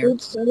I'm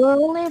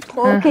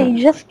engineer. Okay,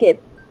 just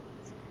skip.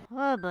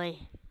 oh boy.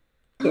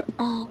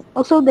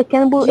 Also, the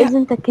cannibal Yeah.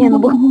 isn't a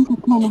cannibal.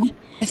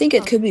 I think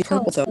it could be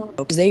Purple though,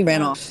 because they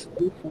ran off,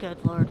 Good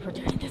lord, we're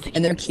doing this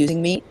and they're again.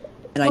 accusing me,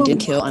 and I did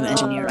kill. I'm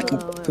engineer. I can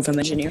prove I'm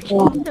engineer.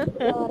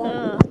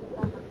 Oh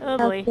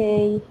boy.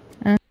 Okay.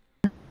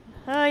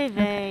 Hi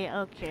vey.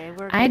 Okay,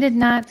 we're good. I did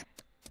not.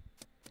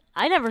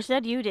 I never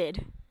said you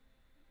did.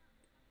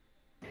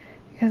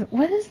 Because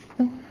what is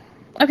the?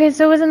 Okay,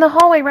 so it was in the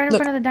hallway right in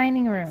Look. front of the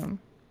dining room.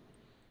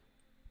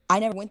 I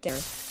never went there.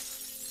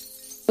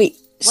 Wait,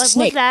 What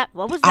Snake. was that?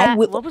 What was I that?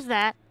 will- What was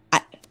that?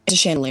 It's a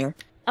chandelier.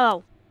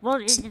 Oh,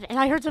 well,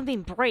 I heard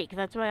something break.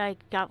 That's why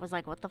I was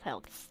like, what the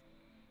hell?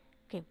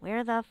 Okay,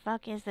 where the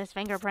fuck is this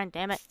fingerprint?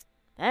 Damn it!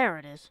 There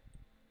it is.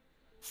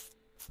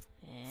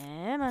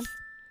 Come on.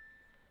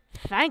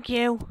 Thank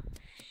you.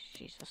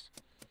 Jesus.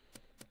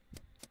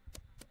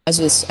 As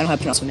this, I don't have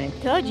to pronounce my name.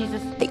 Oh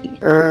Jesus.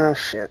 Oh,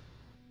 shit.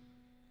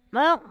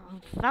 Well,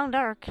 found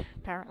Dark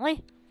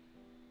apparently.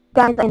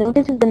 Guys, I know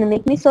this is gonna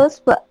make me sus,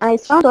 but I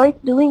saw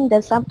Dark doing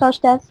the sabotage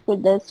test for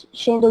the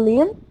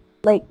chandelier.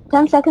 Like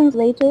 10 seconds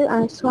later,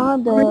 I saw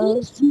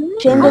the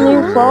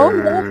chandelier fall.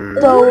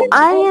 So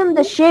I am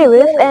the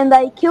sheriff and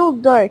I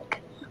killed Dark.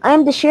 I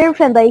am the sheriff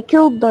and I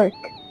killed Dark.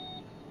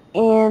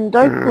 And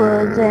Dark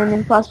was an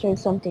imposter or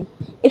something.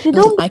 If you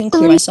don't I can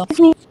clear believe myself.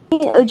 me,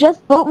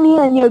 just vote me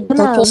and you're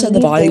gonna Purple said the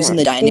leave body was in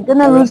the You're dining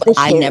gonna room. lose the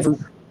I sheriff. never.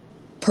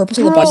 Purple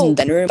said the body was in the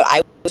dining room, but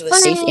I was with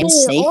Safe and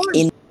Snake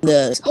in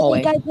the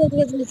hallway.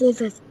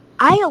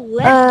 I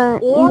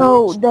left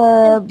no,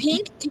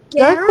 the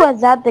Dark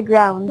was at the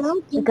ground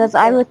because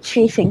I was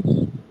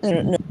chasing.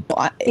 No.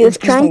 He was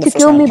trying to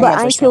kill me, but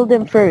I killed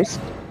him first.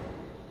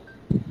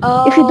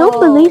 If you don't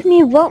believe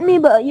me, vote me,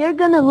 but you're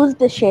gonna lose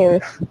the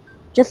sheriff.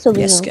 Just so you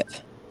know. Yes, skip.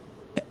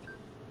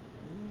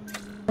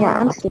 Yeah,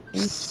 I'm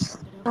skipping.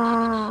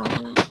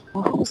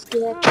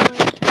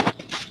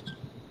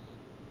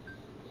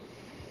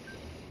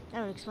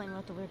 That would explain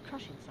what the weird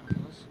crushing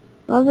sound was.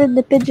 Over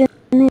the pigeon.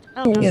 Oh,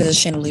 Yeah, there's a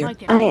chandelier. Why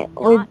did I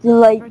Or not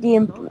like the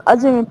freaking go?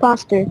 other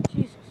imposter.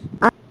 Jesus.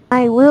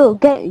 I will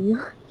get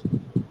you.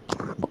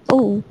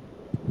 Oh.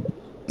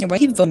 Yeah, why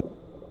keep voting?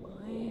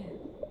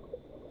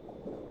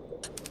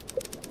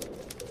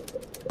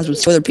 As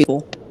with other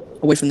people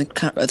away from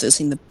the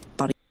seeing the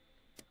body.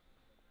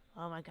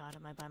 Oh my god,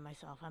 am I by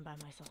myself? I'm by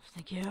myself.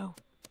 Thank you.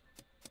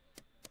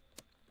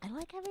 I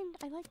like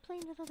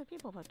playing with other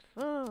people, but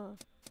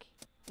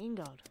fucking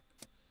god.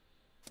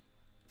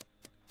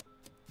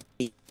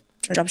 Trying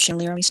to drop a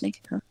chandelier on me,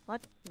 Snake? Huh?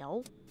 What?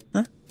 No.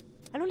 Huh?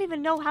 I don't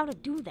even know how to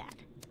do that.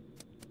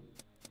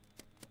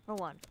 For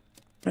one.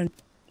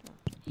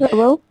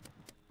 Robo?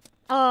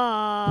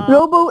 Uh.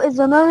 Robo is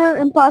another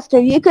imposter.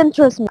 You can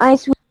trust me. I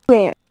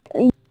swear.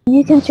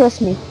 You can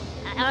trust me.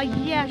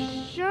 Yeah,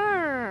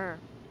 sure.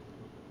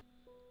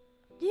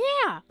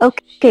 Yeah.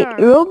 Okay, Sure.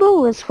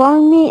 Robo was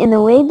following me in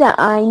a way that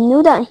I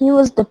knew that he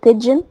was the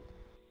pigeon.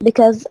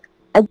 Because,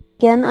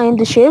 again, I am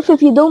the sheriff.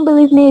 If you don't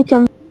believe me, you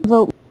can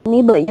vote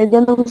me, but you're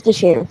gonna lose the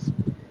sheriff.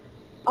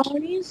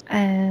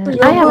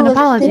 I have an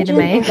apology to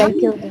make. I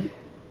killed him.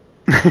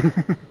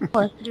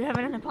 Do you have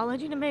an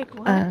apology to make?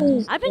 What?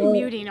 I've been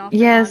muting off.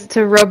 Yes,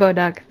 to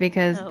Roboduck,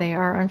 because Oh. they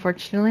are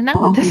unfortunately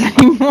not with us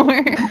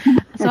anymore.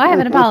 So I have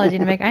an apology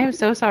to make. I am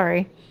so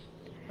sorry.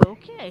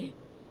 Okay.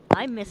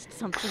 I missed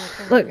something.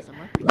 Look.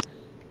 Somewhere.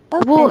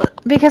 Okay. Well,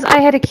 because I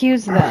had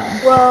accused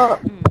them. Well,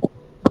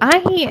 I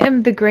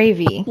am the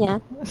gravy. Yeah.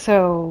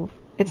 So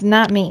it's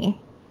not me.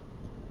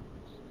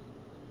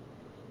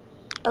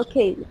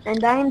 Okay,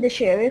 and I am the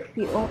sheriff.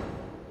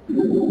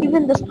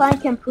 Even the spy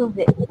can prove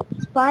it.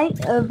 Spy,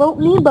 vote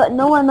me, but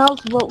no one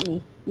else vote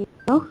me. You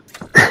know?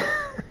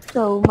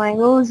 So my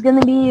role is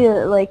gonna be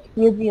like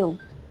revealed.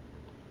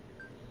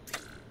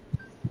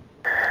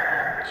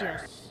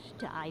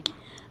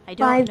 I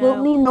Spy don't vote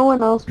know. me, no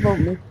one else vote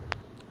me.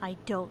 I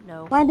don't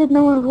know. Why did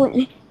no one vote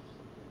me?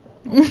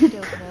 I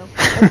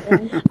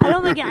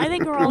don't know. Okay. I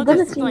think we're all I'm gonna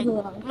just see like, who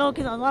else. well,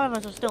 because a lot of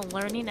us are still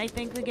learning. I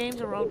think the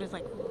games are all just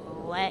like,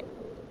 what?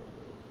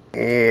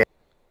 Yeah.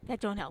 That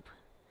don't help.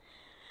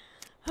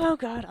 Oh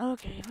god,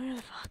 okay, where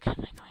the fuck am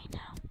I going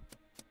now?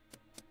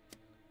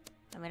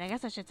 I mean, I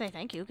guess I should say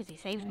thank you, because he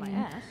saved my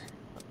ass.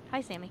 Hi,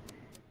 Sammy.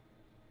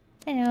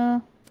 Hello. I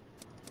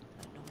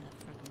don't know where the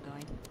frick I'm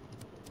going.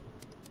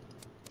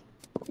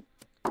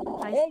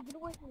 Hi. Hey, get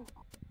away from me.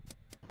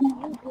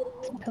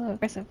 Pillow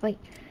aggressively.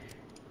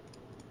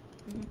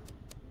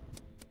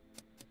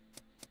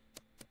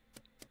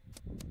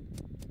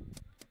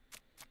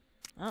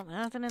 Oh,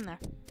 nothing in there.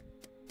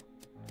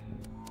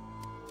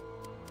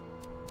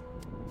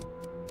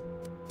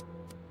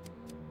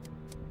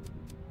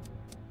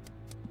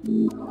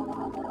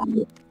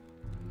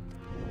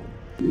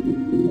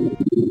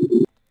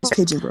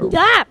 Pigeon, bro.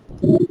 Stop!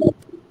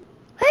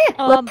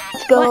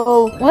 Let's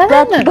go. What?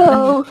 Let's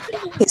go.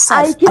 Hey, Seth,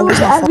 I killed was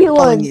not everyone.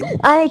 following you.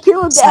 I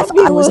killed Seth,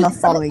 everyone. I was not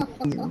following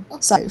you.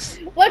 Seth.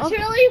 What's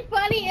really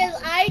funny is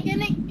I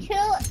didn't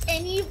kill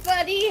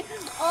anybody.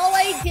 All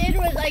I did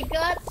was I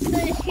got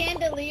the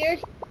chandelier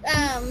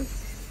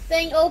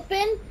thing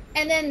open,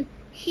 and then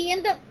he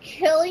ended up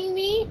killing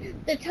me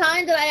the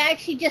time that I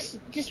actually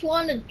just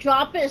wanted to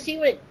drop it and see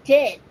what it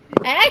did.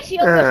 I actually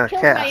almost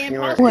killed my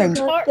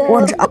imposter partner.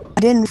 Orange, I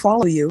didn't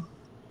follow you.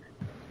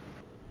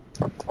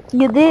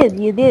 You did.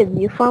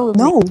 You followed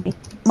me. No.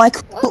 My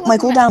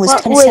cooldown was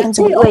 10 seconds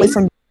away wait.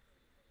 from...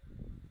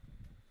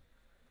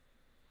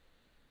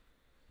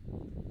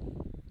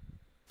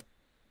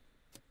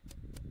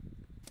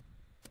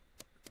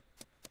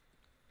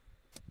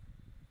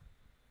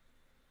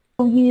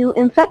 You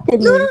infected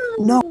me.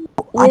 No,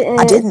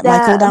 I didn't. My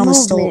cooldown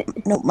was still...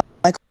 No,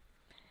 my...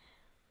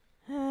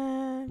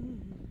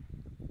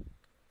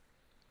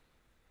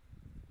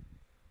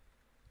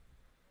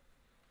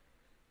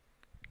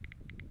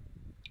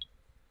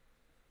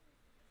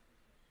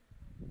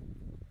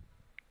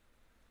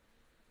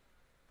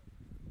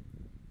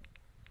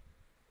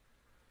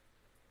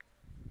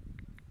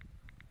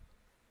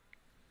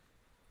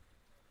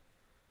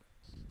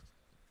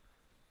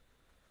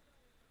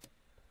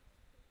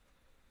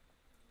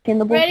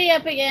 Cannibal. Ready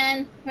up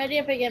again,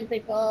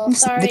 people.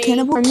 Sorry. The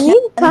cannibal For can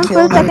me, time for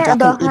kill a the second.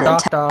 duck and eat it,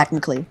 Doctor.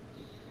 technically.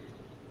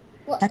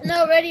 Well,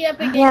 no, ready up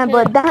again. Yeah,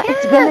 but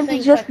that's gonna be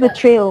just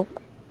betrayal.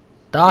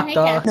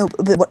 Doctor. No,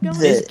 but what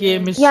This the...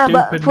 game is Yeah,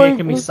 but stupid, for-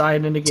 making me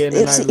sign in again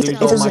and I If lose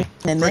it all was my a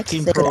mimic,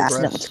 freaking they could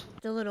accidentally progress.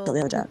 kill the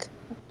other Jack.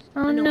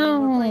 Oh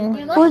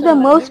no. For the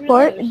most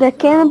part, the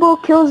cannibal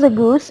kills a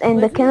goose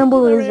and the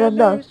cannibal is a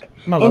duck.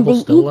 My And they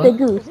level's still eat the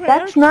there. goose.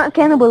 That's not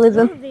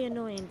cannibalism. The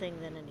annoying thing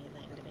than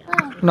anything, to be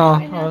honest. No,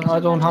 I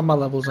don't have my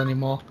levels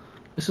anymore.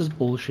 This is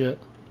bullshit.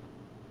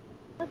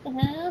 What the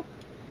hell?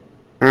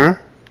 Huh?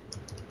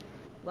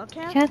 What,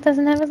 Cat? Cat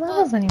doesn't have his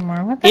levels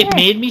anymore. What the It heck?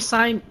 made me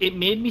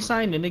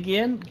sign in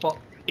again, but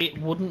it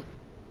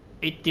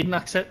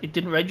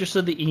didn't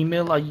register the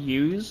email I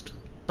used.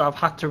 So I've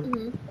had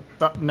to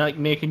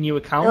make a new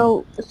account.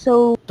 So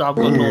So I've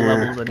got no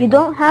levels anymore. you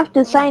don't have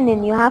to sign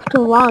in, you have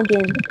to log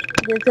in.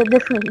 There's a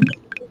difference.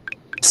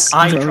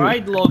 I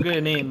tried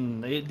logging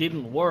in, it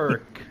didn't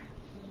work.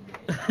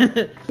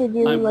 Did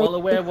you I'm well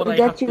aware what I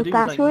have to your do,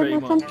 thank you password very or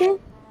much. something?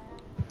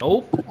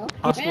 Nope,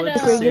 password's the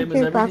Forget same as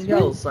your everything password?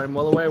 else. I'm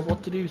well aware of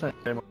what to do, thank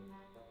you very much.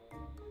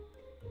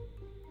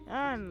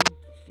 I'm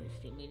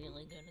just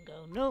immediately gonna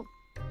go, nope.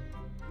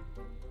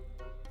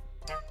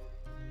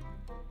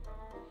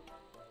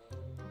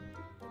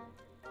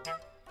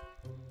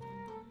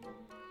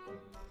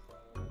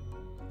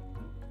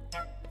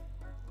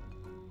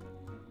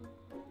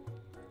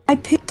 I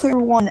picked player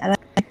 1 and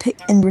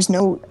and there's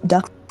no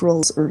duck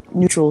rolls or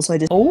neutrals, so I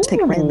just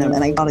picked random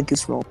and I got a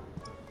goose roll.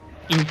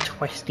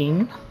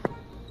 Interesting.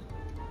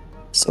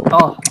 So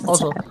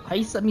Also,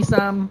 hi Sammy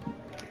Sam.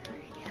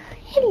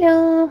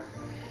 Hello.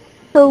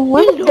 So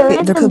one of the there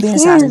random could be an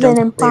here assassin, is an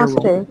don't play a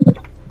role. imposter.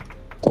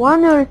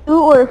 1 or 2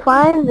 or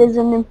 5 is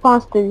an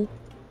imposter.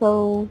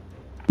 So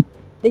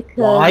because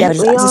Why? Yeah, but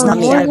we it's are not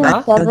me. more I- than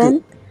I-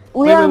 7.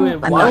 We Wait, are wait,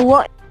 wait, what?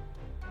 what?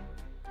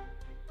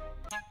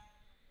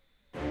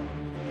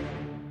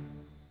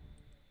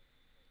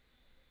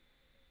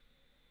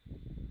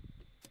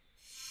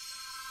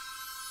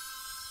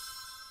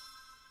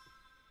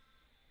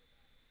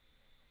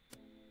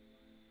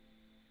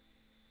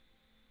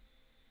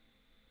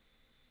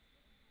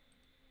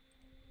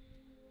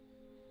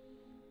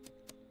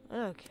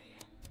 Okay.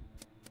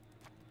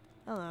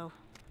 Hello.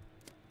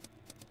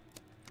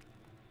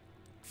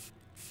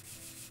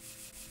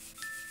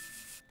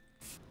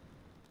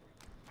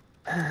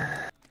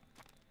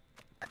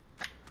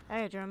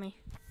 Hey, Jeremy.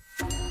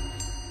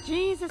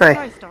 Jesus Hey.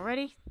 Christ,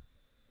 already?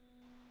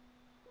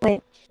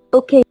 Wait.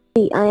 Okay,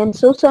 I am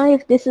so sorry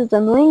if this is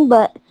annoying,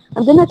 but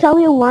I'm gonna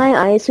tell you why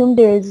I assume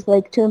there's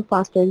like 2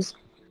 imposters.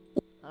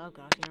 Oh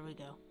gosh, here we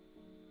go.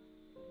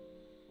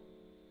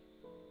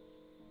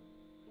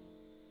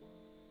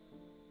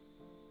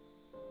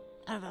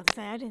 I was about to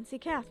say I didn't see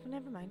Cass, but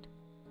never mind.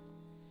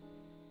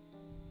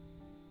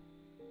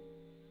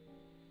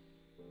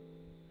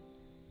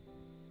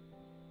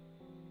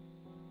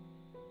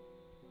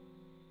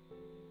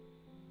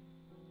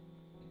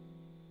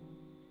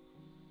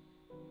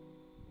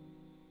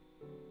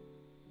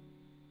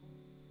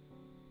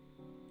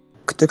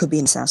 There could be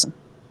an assassin.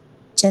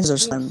 Chances are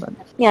slim, but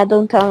Yeah,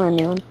 don't tell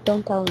anyone.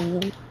 Don't tell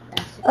anyone.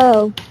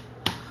 Oh.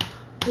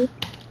 There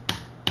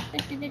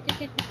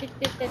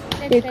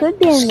could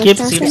be an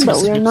assassin,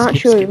 but we're not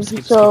sure.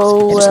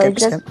 So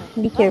just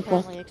be careful.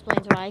 Apparently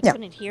explains why I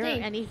couldn't hear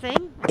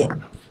anything.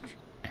 I'm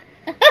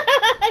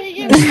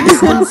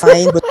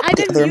fine with I've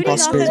the been other muting off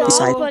imposters and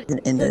besides on, but the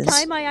Invis.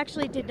 time I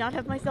actually did not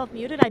have myself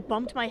muted, I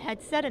bumped my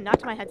headset and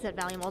knocked my headset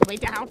volume all the way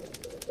down.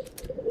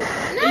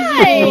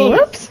 Nice!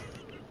 Whoops!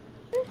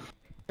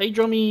 Hey,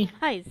 Drummy.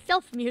 Hi,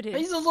 self-muted.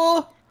 Hey,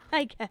 Zozo.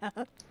 Hi,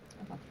 Cap.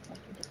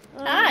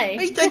 Hi.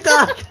 Hey,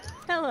 TikTok.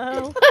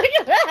 Hello. Look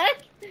at that!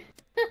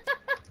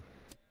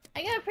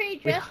 I got a pretty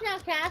dress now,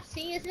 Cass.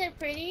 See, isn't it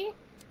pretty?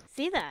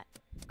 See that?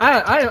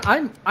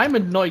 I'm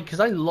annoyed because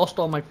I lost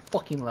all my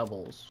fucking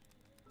levels.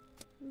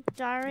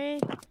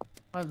 Sorry.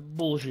 That's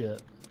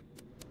bullshit.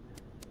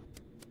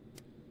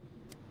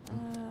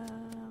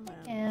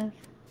 Yeah.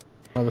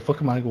 Where the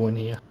fuck am I going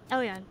here?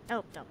 Oh yeah.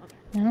 Oh no. Okay.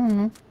 I don't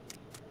know.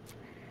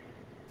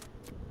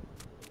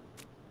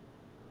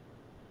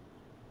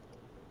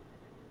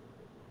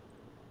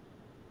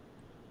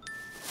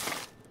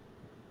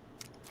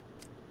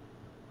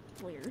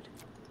 Weird.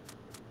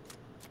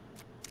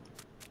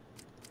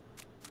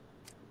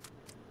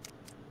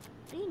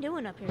 What are you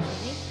doing up here,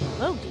 Jimmy?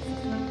 Whoa, Jesus.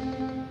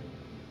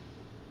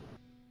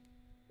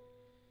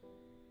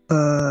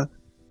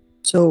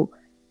 So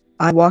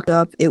I walked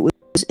up. It was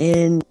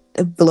in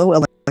below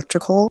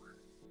electrical.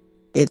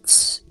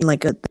 It's in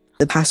like the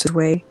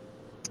passageway,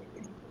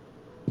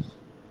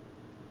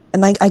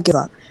 and I give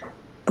up.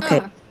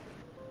 Okay,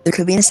 there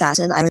could be an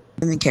assassin. I don't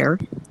even care.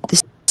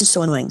 This is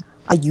so annoying.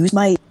 I used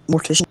my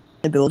mortician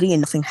ability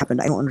and nothing happened.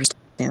 I don't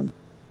understand.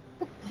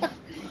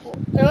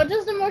 What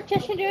does the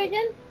mortician do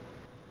again?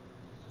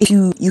 If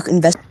you can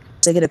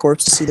investigate a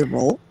corpse to see the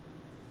role.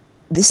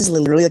 This is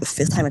literally like the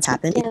 5th time it's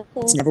happened.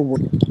 It's never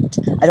worked.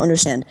 I don't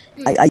understand.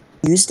 I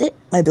used it.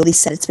 My ability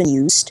said it's been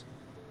used.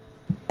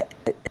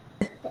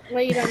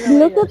 Well, you don't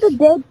know. Look at the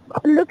dead.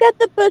 Look at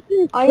the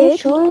person's Are you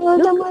pic. sure you're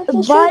the Look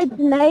mortician? by its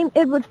name.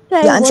 It would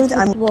say Yeah, I'm what sure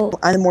it was.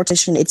 I'm a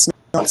mortician. It's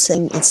not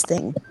saying its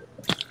thing.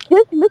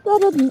 Just look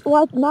at it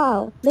right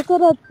now. Look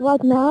at it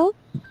right now.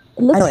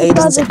 Look I know it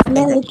doesn't its say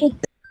name. anything.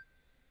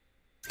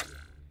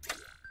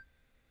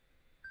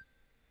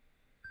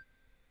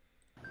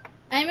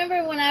 I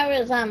remember when I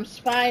was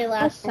spy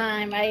last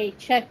time, I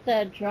checked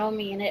the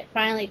Dromi and it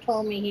finally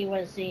told me he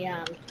was the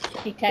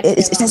detective.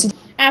 It says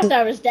after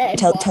I was dead.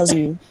 tells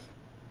you.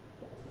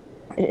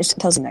 It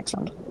tells you next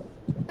round.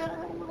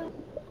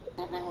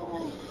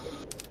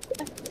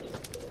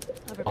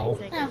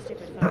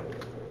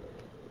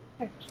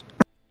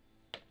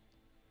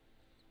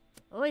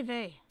 Oy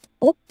vey.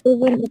 Oh,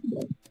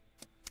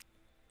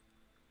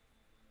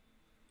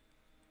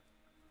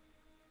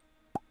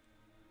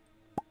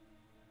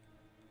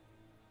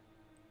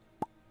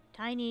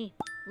 Tiny,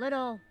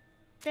 little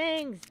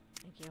things.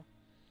 Thank you.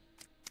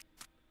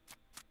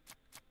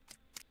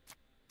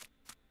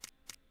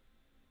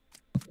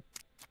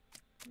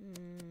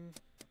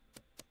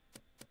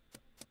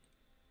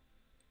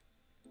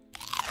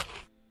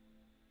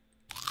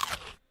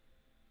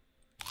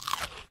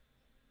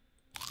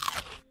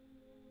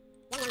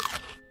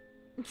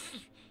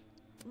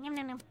 Nom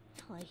nom nom.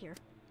 I hear.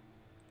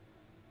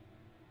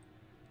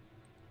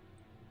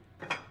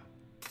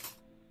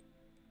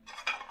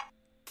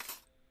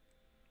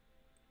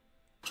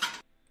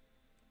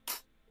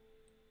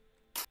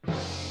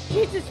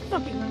 Jesus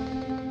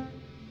fucking.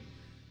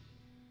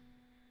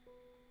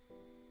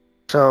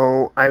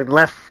 So I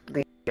left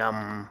the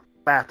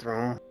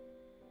bathroom,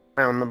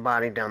 found the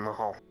body down the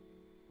hall.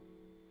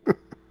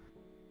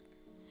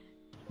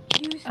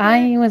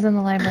 I was in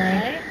the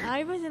library.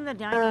 I was in the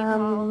dining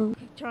hall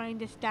trying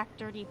to stack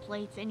dirty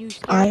plates, and you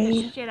scared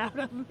the shit out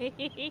of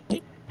me.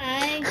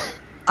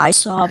 I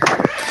saw.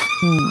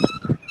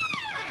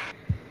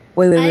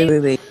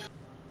 Wait.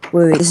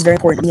 This is very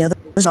important. You know,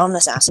 there's not an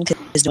assassin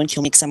because no one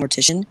killed me because I'm a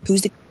mortician.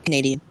 Who's the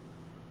Canadian?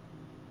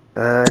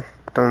 Do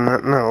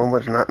not know,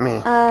 but not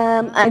me.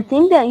 I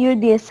think that you're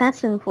the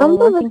assassin for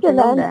wanting to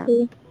know that.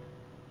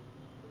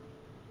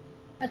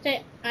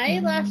 I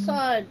last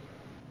saw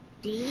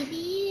Dee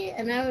Dee,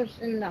 and I was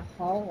in the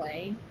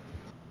hallway.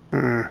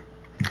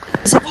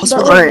 Is it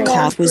possible that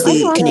Calf was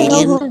the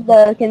Canadian? Who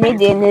the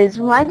Canadian is?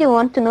 Why do you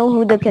want to know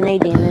who the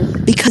Canadian is?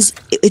 Because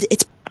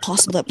it's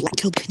possible that Black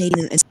killed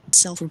Canadian and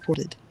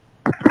self-reported.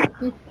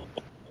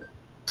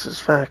 This is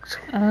fact.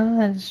 Oh,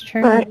 that's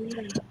true. But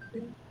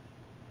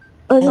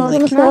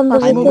Like, it's not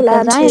possible I'm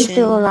because I am still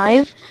petition-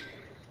 alive.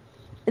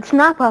 It's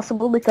not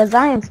possible because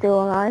I am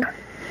still alive.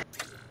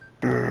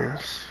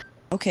 Yes.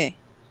 Okay.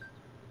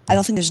 I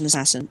don't think there's an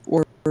assassin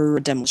or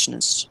a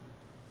demolitionist.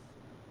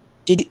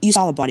 You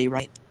saw the body,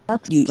 right?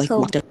 That's You like so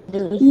walked up.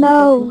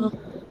 No.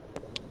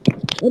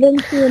 I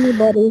didn't see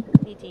anybody.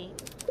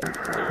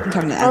 I'm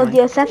talking to Oh, Alan.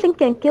 the assassin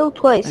can kill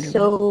twice, I don't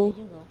so...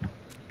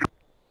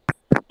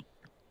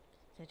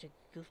 Such a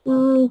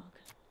goofball dog.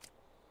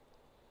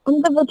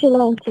 I'm the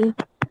vigilante.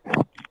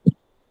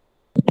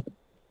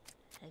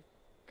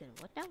 Good,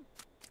 what now?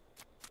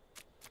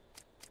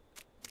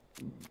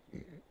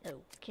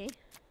 Okay.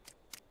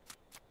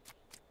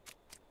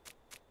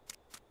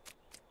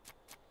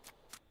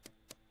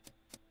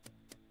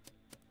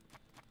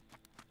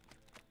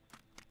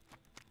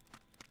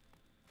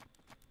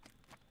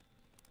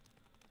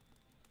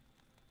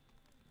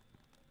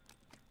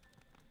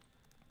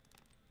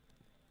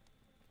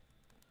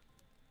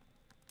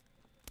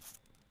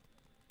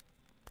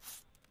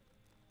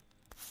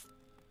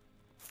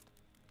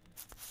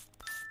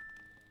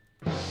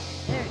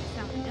 There, it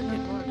sounded a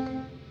good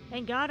word.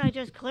 Thank God I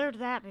just cleared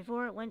that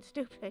before it went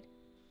stupid.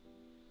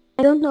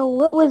 I don't know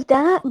what was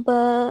that,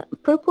 but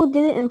Purple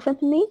did it in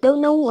front of me.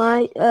 Don't know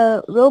why.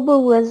 Robo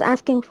was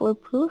asking for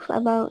proof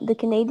about the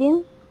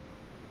Canadian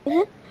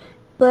thing.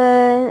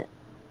 But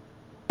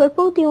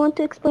Purple, do you want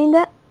to explain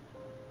that?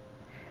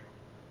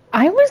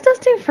 I was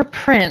dusting for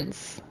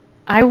Prince.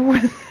 I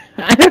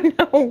don't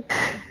know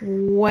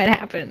what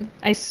happened.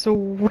 I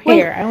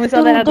swear. I only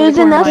saw that out of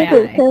the corner of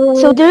my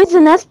eye. So there's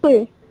an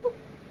Esper.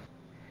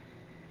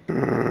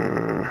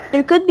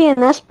 There could be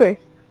an Esper.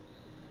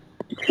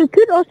 She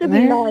could also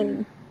be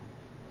lying.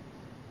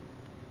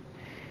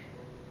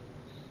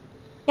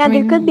 Yeah,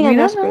 there could be an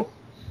Esper.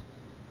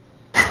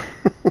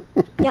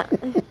 Yeah,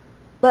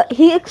 but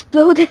he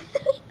exploded.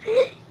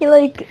 He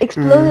like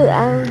exploded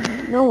out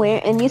of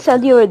nowhere, and you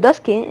said you were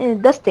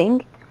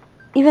dusting.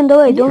 Even though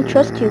I don't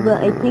trust you,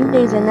 but I think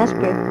there's an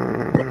Esper.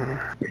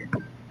 Are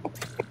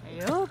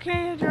you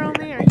okay,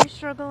 Adromi? Are you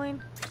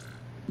struggling?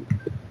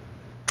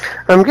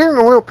 I'm getting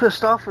a little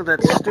pissed off with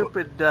that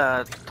stupid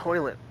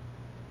toilet.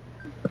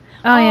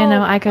 Oh yeah,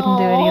 no, I couldn't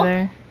do it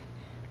either.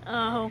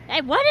 Oh,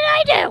 hey, what did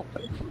I do?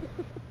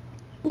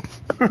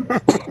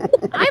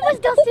 I was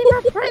dusting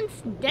for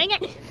Prince, dang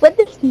it! What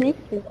the snake?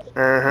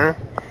 Uh-huh.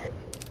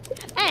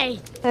 Hey!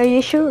 Are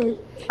you sure?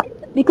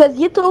 Because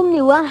you told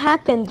me what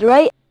happened,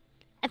 right?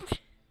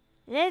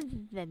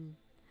 Then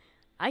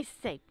I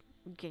say,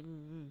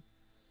 move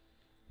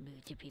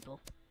to people.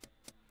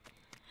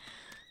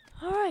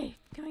 Alright,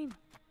 going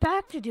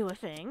back to do a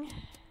thing.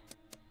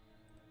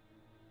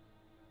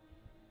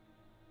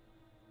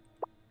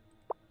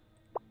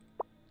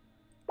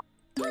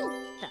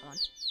 That one.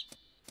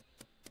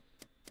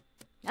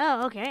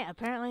 Oh, okay.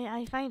 Apparently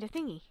I find a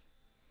thingy.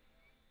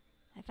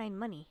 I find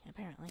money,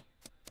 apparently.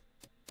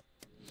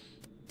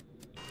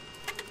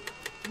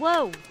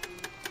 Whoa!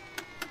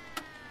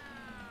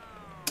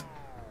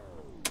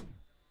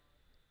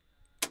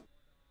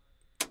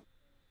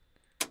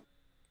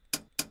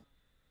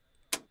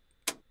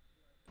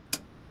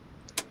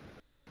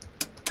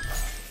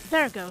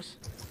 There it goes.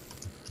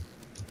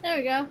 There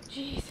we go.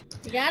 Jeez.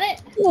 You got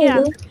it?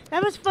 Yeah,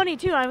 that was funny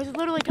too. I was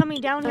literally coming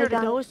down here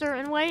to go a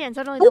certain way, and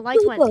suddenly the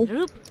lights went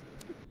zoop.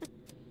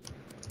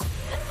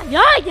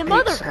 Yeah, you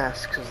mother!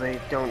 Because they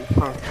don't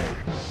function.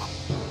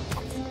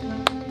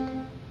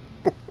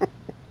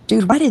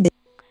 Dude, why did they?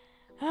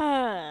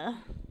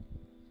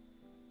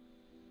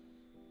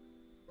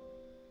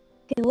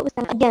 Okay, what was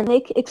that? Again,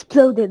 it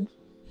exploded.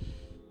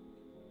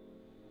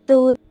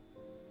 So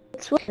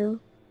it's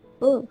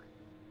oh.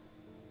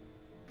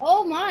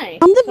 Oh my!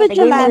 I'm the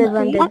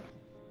vigilante.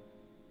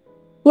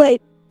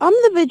 Wait, I'm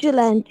the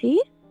vigilante.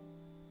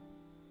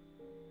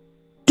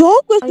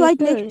 Dog was right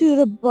next to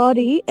the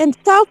body, and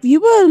South, you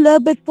were a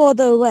little bit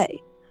further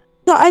away.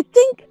 So I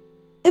think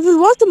if it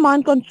was a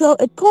mind control,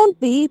 it can't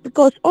be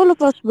because all of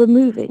us were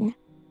moving.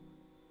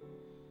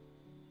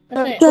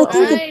 Okay, So I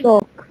think it's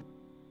Dog.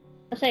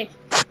 I think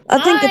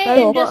it's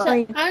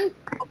Dog.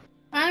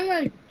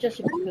 I'm just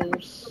a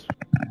goose.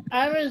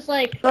 I was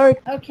like, Sorry,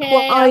 okay,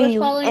 what are I was you?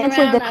 following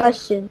Answer around. the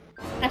question.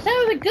 I said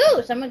I was a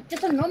goose. I'm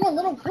just a normal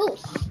little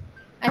goose.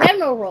 I have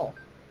no role.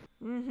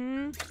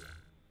 Mm-hmm.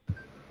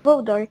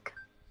 Vote dark.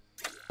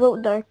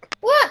 Vote dark.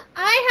 What?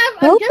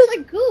 I'm just a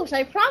goose.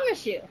 I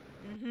promise you.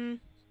 Mm-hmm.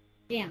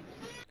 Damn.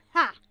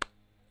 Ha!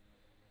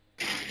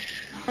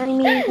 I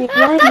mean, your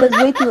lying was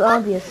way too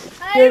obvious.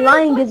 Your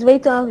lying is way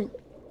too obvious.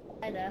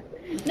 I know.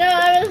 No,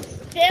 I was.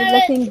 Damn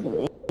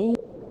it!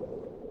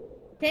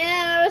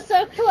 Damn, I was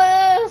so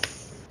close.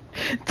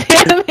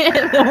 Damn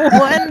it! The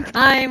one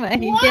time I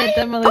get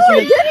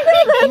demolition.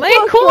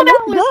 My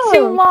cooldown was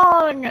too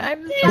long.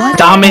 I'm sorry.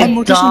 Damn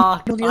it,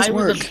 Dark! I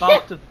was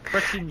about to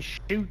freaking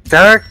shoot.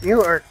 Dark,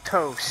 you are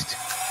toast.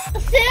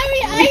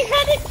 Sammy, I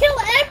had to kill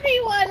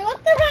everyone.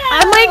 What the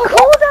hell? My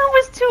cooldown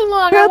was too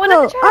long. I wanted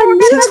to try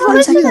to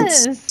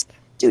organize this.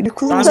 Dude, your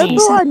cooldown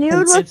I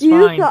knew it was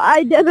you, so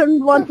I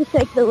didn't want to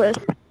take the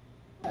risk.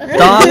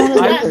 Dark,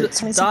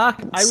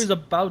 I was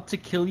about to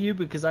kill you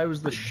because I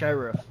was the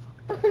sheriff.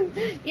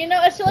 You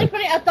know, it's really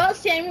funny. I thought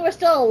Sammy was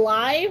still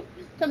alive.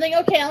 So I'm thinking,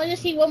 okay, I'll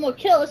just see one more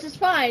kill. This is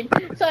fine.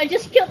 So I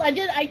just killed.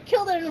 I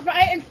killed him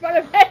right in front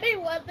of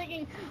everyone,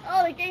 thinking,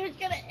 oh, the game is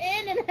gonna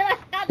end, and then I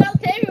found out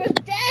Sammy was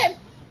dead.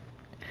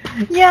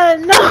 Yeah,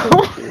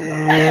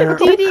 no.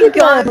 Dee Dee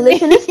got me.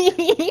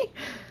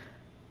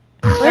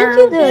 Weren't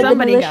you the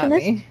Somebody got demolitionist?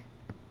 me.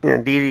 Yeah,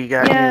 Dee Dee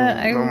got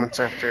you moments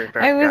after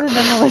Dark I was a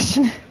got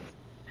demolitionist.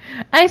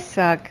 I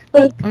suck.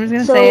 Wait, I'm just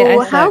gonna so say I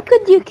how suck.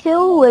 could you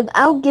kill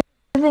without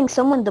giving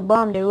someone the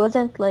bomb? There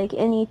wasn't like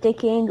any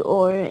ticking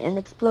or an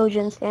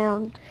explosion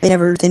sound. They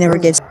never gave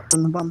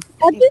them the bomb.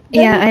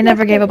 Yeah, I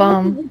never gave a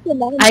bomb.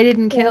 I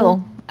didn't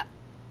kill.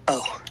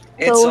 Oh.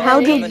 So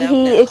how did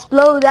he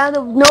explode out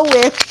of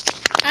nowhere?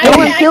 I No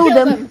one killed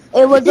killed him.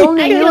 It was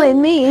only you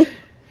and me.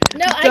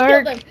 No, I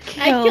Dark killed him.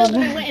 I killed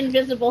him and went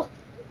invisible.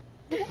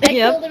 I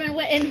Yep. killed him and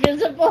went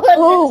invisible.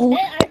 Oh.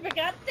 I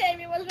forgot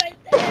Sammy was right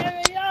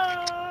there.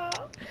 Oh.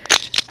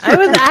 I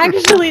was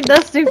actually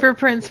dusting for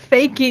Prince,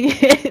 faking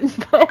it. That's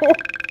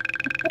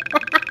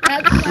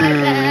my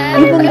bad.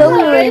 Even though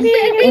you Sorry, were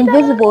Sammy.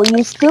 invisible,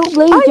 you still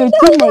blamed your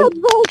teammate.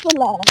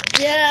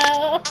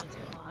 Yeah.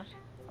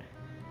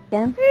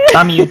 Yeah.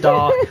 Damn you,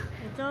 Dark.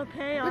 It's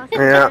okay,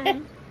 Austin. Yeah.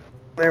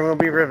 There will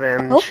be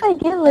revenge. Hope I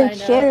get like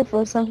sheriff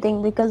or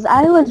something because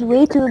I was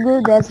way too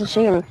good as a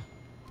sheriff.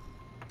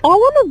 I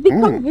want to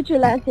become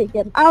vigilante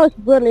again. I was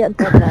brilliant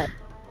at that.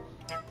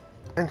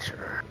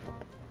 Adventurer.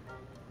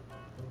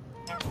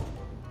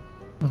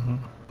 Oh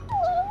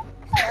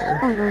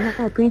no, not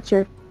a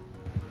preacher.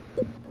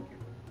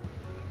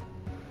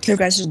 Here,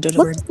 guys, is Dodo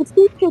What's the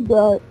preacher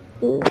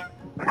do?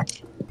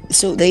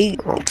 So they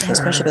have a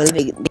special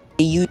ability.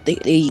 They use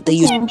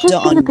I'm just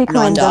it gonna on pick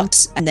random.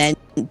 non-docs, and then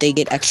they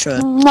get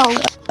extra No,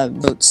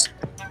 votes.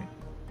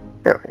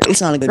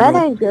 It's not a good that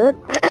rule. ain't good.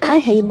 I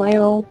hate my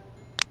role.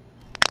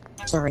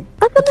 Sorry.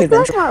 I Okay, kind of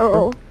like my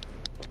role.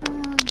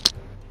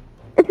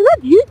 It's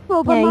not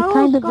useful, but Yeah, my you role's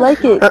kind of good.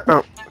 like it.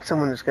 Uh-oh.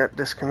 Someone just got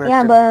disconnected.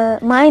 Yeah,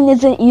 but mine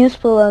isn't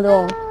useful at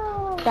all.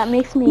 That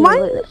makes me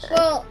Well, it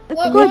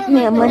what gives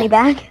me a wrong money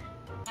back.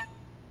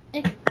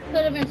 It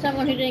could have been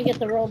someone who didn't get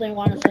the role they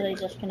wanted, so they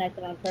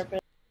disconnected on purpose.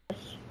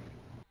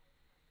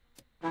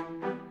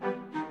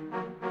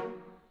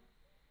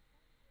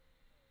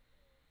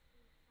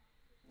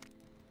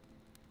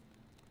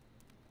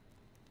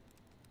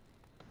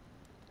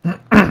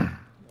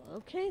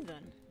 Okay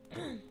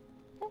then.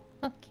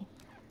 Okay.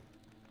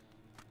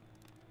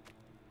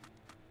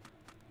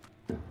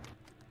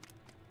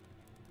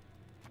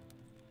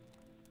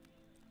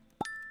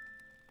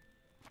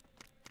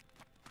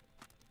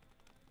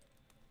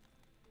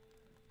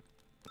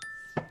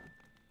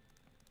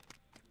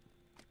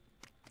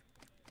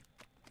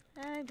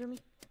 Hi, Broomy.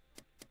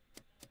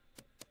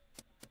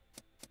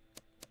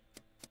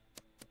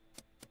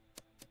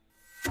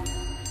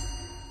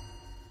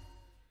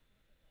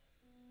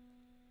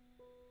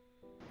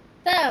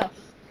 So,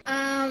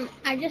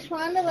 I just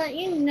wanted to let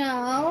you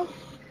know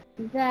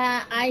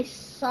that I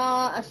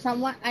saw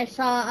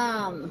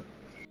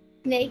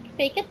Snake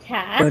fake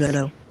attack.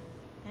 Dodo.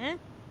 Huh?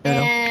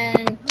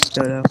 And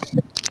Dodo.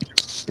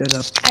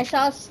 Dodo. I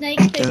saw Snake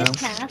fake Dodo.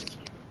 attack.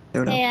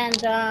 Dodo. And,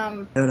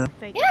 Dodo.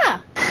 Fake yeah.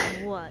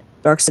 what?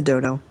 Dark's a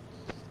dodo.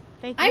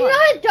 Fake I'm what?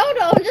 not a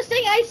dodo, I'm just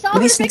saying I saw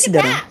Maybe her Snake's fake a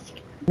dodo. attack.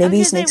 Maybe I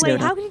was Snake's a gonna say, wait,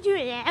 dodo. how could you?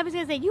 I was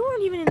gonna say you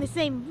weren't even in the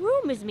same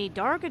room as me,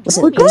 Dark.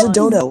 Listen, there's a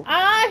dodo.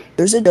 I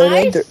There's a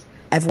dodo.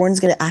 Everyone's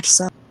gonna act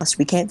sus.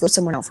 We can't throw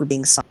someone out for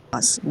being sus.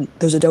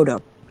 There's a dodo.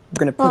 We're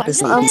gonna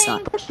purposely be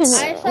sus. Wait,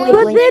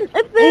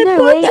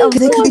 either way, Yeah, 'cause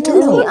they could be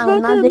dodo.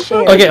 I'm not the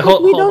sheriff. Okay, We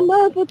hold don't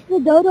know if it's the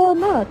dodo or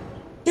not.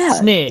 Yeah,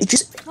 Snake. it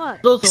just What?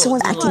 if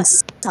someone's acting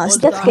sus,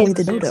 that's probably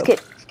the dodo.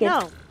 Skip.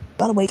 No.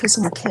 Gotta wait till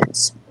someone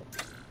kills.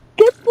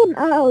 Skip one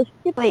out.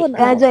 Skip Wait, one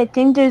guys, out. I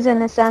think there's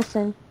an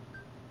assassin.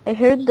 I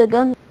heard the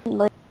gun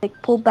like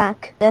pull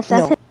back. The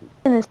assassin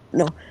is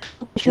No.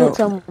 shoot No.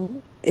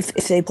 someone. If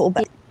they pull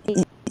back,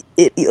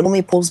 it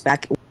only pulls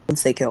back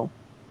once they kill.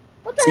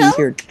 What the So hell? you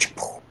hear.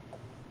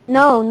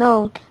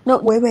 No.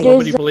 Wait.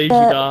 Nobody believes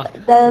you, Dark.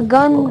 The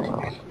gun.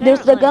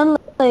 There's the gun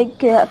like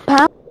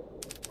pow.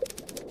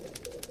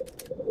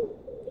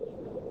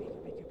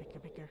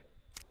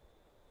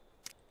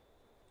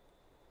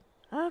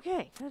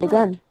 Okay. The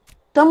gun.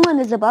 Someone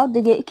is about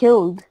to get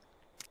killed.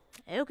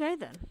 Okay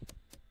then.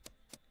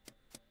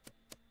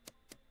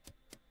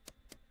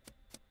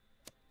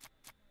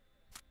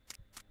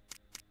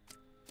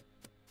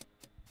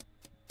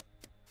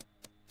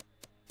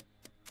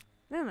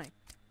 Where am I?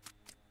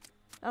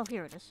 Oh,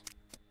 here it is.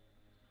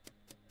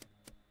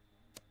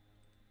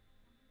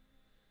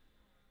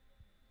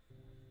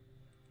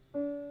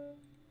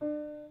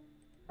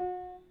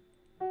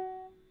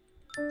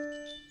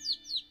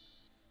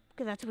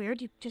 Okay, that's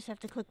weird. You just have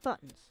to click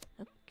buttons.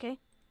 Okay.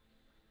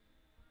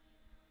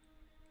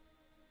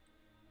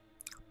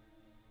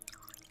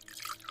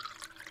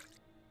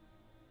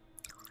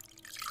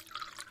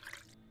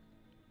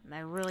 Am I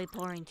really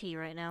pouring tea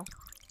right now?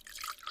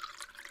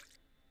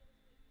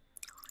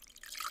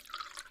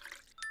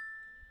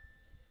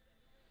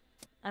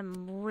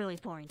 I'm really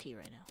pouring tea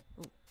right now.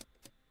 Ooh.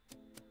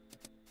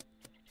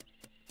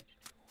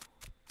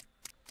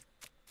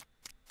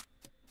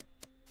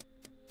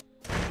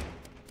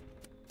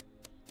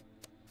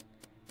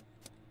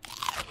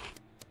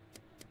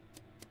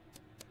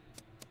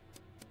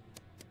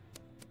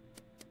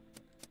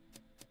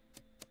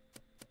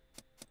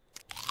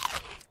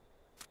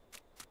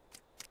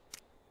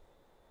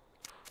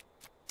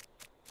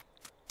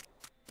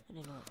 I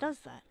didn't know it does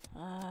that.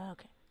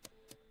 Okay.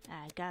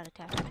 I got a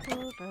tap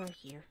over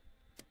here.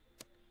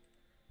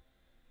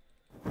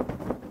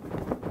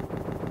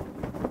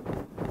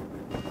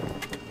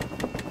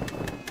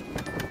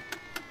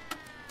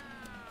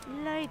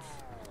 Lights.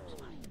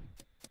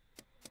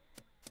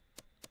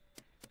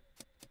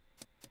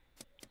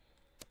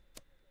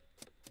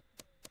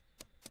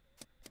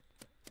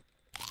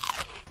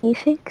 You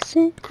fix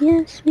it?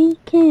 Yes, we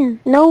can.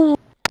 No,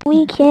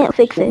 we can't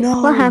fix it.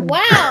 No. What happened?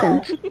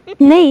 Wow.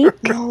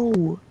 Snake?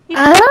 No.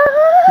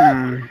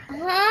 Huh?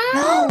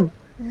 No.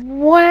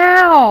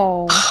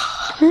 Wow.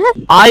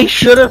 I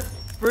should have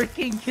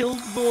freaking killed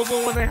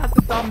Bobo when I had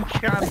the damn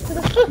chance.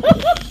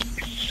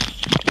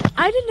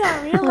 I did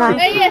not realize.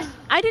 Yes.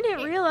 I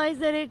didn't realize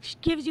that it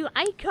gives you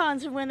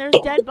icons when there's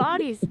dead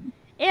bodies.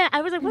 Yeah,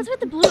 I was like, what's with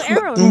the blue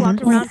arrows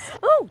walking around?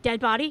 Oh, dead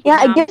body.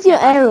 Yeah, it Nom, gives you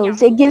dead body,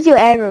 arrows. nom. It gives you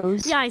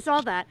arrows. Yeah, I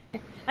saw that.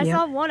 I Yeah.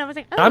 saw one. I was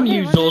like, oh, Damn hey,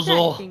 you, what's with that?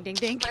 Zozo. Ding, ding,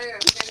 ding.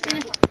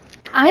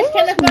 I It's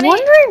kinda was funny.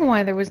 wondering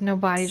why there was no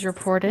bodies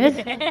reported.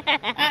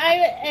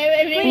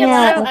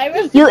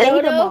 You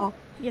ate them all.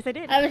 Yes, I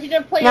did. I was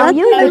gonna play. Now I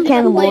you're was the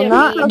gonna play cannibal, a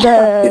not meme.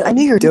 Dude, I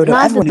knew you're Dodo.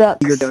 not Everyone the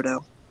knew you're ducks.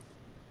 Dodo.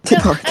 No,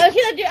 I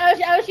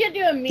was gonna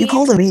do a meme. You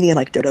called him median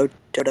like Dodo,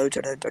 Dodo,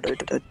 Dodo, Dodo,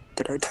 Dodo,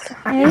 Dodo, Dodo.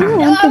 I really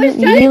No, want I was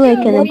to trying be to like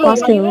do a an meme,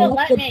 imposter but you wouldn't role.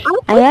 let me.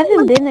 I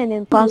haven't been an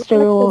imposter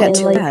role Yeah, in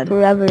too like bad.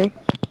 forever.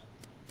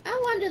 I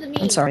want to do the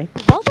meme. I'm sorry.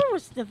 The vulture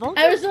was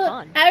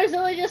fun. I was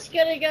really just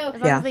gonna go.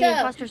 As long Yeah. as the So,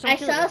 imposters don't I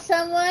kill saw you.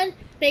 someone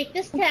fake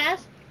this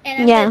task,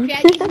 and I'm Yeah. gonna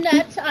drag these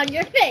nuts on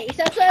your face.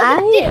 That's what I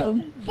was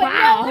gonna do. But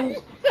Wow. no one,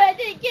 but I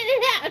didn't get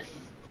it out.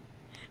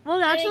 Well,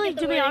 didn't actually, get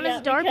the to be wording honest,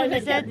 out Dark,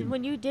 because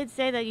when you did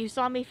say that you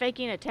saw me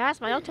faking a task,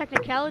 by all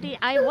technicality,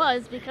 I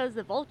was because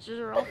the vultures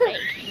are all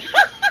fake.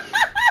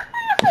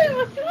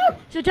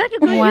 So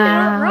technically, you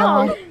weren't Wow.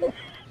 wrong.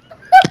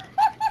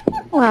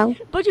 Wow.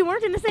 But you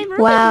weren't in the same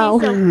room Wow.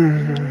 as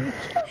me,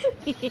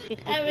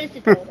 I was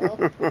a total.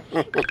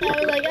 I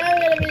was like,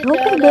 I'm gonna be I hope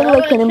I Dodo. get I'm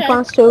like an gonna try.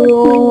 imposter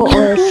role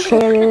or a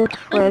sheriff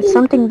or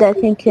something that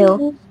can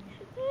kill.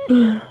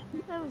 That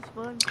was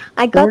fun.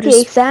 I got Or the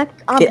just exact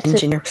Get opposite.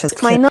 engineer because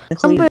My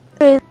technically, number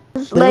is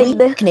like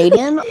literally the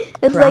Canadian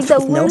it's like craft the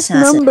with no worst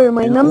assassin number.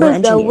 My and number or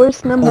is the engineer.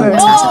 worst number. Only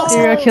assassin.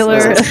 Serial killer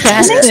So,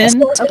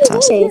 assassin.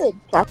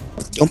 assassin.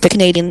 Don't pick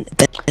Canadian.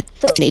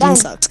 So, Canadian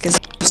guys, sucks because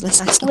there's an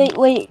assassin.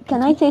 wait.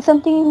 Can I say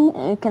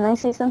something? Can I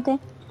say something?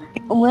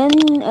 When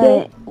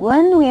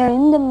we are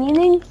in the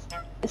meetings,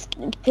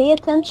 pay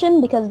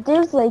attention because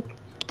there's like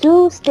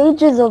two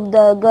stages of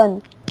the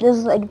gun.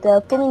 There's like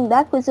the pulling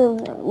back,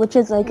 which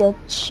is like a,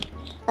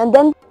 and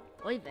then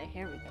Wait there,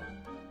 here we go.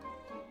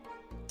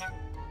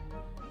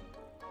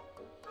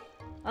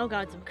 Oh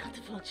god, some got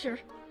the vulture.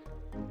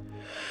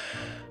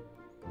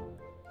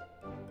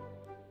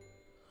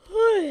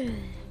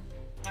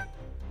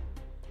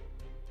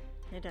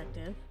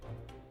 Detective.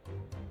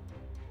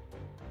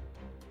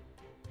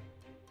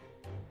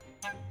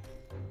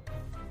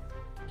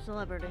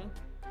 Celebrity.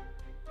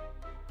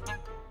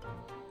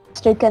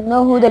 you can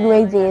know who the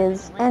crazy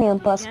is. Any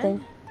imposter.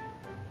 Again?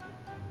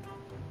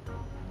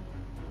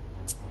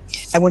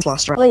 I went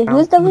lost right Wait,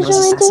 who's the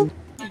vigilante?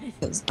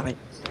 Alright.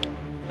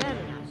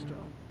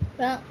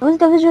 Well, Who's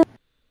the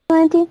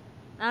vigilante?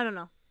 I don't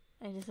know.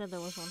 I just said there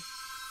was one.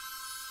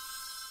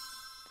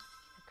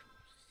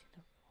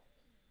 Okay.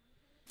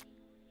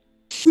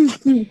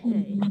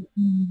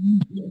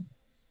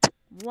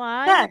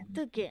 Why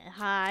the get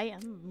hi?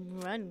 I'm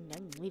running.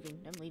 I'm leaving.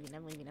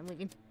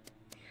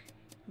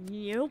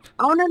 Nope.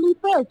 I want to leave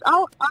first.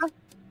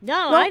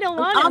 No, I don't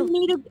want I to.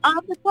 need to. I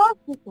have to talk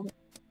this way.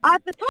 I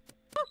have to talk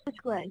this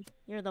way.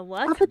 You're the I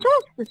what? have to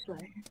talk this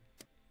way.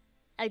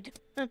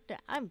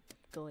 I'm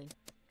going.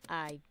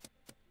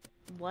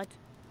 What?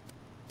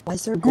 Why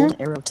is there a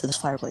golden arrow to this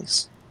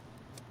fireplace?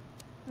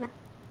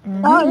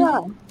 Oh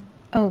yeah.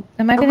 Oh,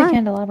 it might be the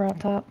candelabra up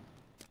top.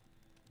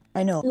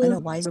 I know.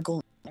 Why is there a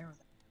golden arrow?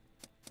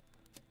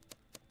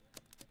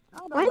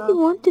 Why do you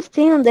want to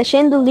stay on the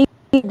chandelier?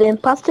 The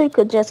imposter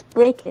could just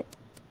break it.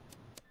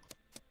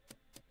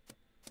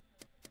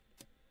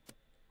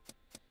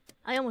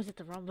 I almost hit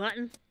the wrong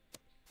button.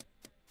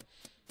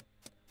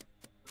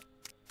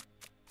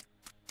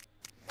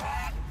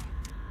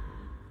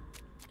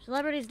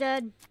 Celebrity's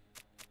dead.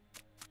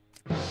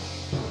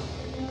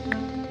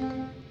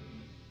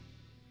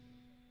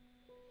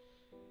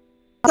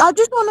 I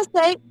just want to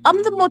say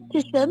I'm the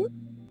mortician.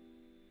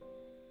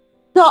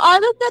 So I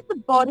looked at the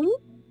body,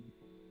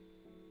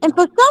 and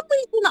for some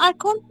reason I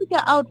can't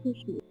figure out who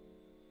she is.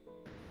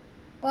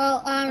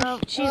 Well,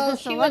 she's the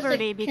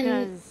celebrity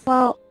because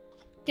Well,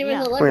 she was a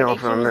yeah. celebrity. We all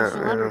She found was a that.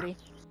 celebrity.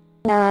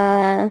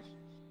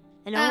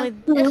 And only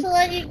just to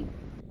let you.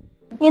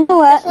 You know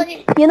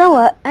what? You know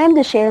what? I'm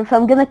the sheriff.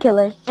 I'm gonna kill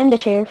her. I'm the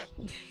sheriff.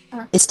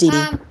 It's Dee Dee.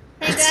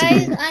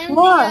 Hey guys, I'm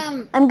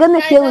What? I'm gonna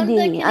guys, kill I'm the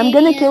Dee. I'm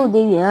gonna kill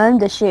Canadian. Dee. I'm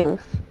the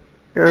sheriff.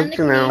 Good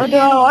to know.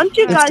 Canadian. I want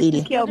you It's guys Dee to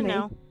Dee. kill good to me.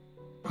 know.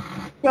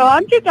 I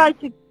want you guys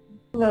to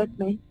vote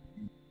me.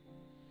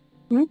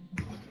 Nope.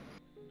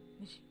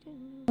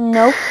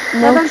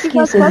 Why No don't you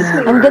guys excuses.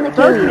 vote me? I'm gonna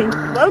kill Vote me. you.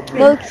 Vote me.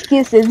 No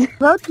excuses.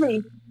 Vote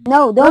me.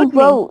 No, don't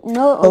Vote vote.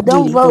 No, Vote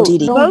don't Dee Dee. Vote vote. Dee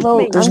Dee. Don't Vote vote.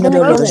 me. There's I'm no gonna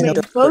dodo. kill There's her. no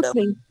Vote dodo.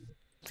 me.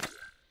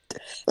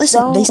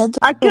 Listen, they Don't said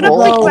I the could have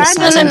role picked of vote.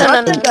 random and assassin.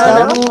 got the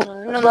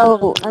dodo. Don't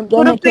vote. I'm Could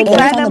gonna have kill picked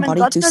And I her. found the random and body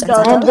got 2 the seconds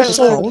I'm after the it was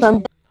sheriff.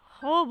 cold.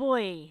 Oh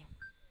boy.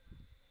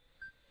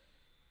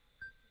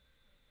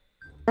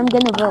 I'm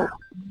gonna vote.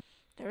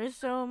 There is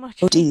so much.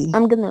 Vote Dee Dee.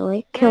 I'm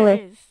gonna kill There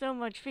her. is so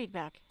much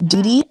feedback.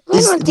 Dee Dee Why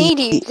is not Dee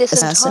Dee the this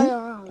assassin entire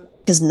round?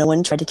 because no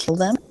one tried to kill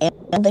them,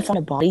 and they found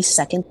a body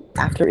seconds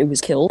after it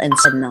was killed and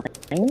said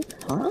nothing.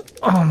 Huh?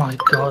 Oh my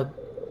god.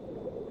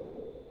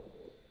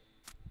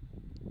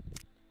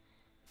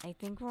 I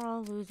think we're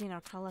all losing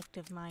our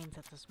collective minds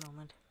at this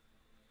moment.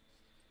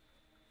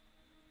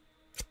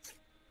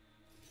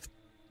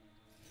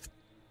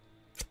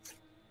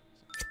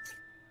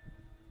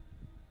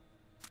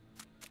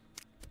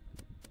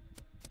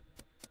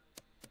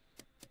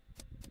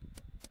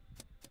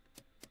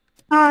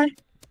 Hi.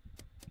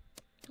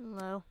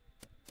 Hello.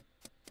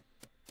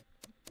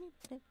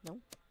 No.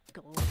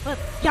 Go.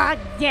 God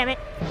damn it!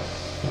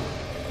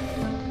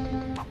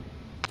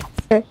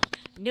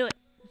 Knew it.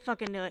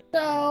 Fucking knew it.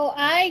 So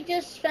I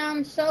just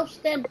found Self's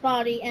dead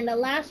body, and the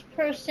last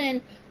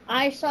person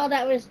I saw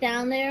that was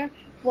down there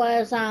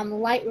was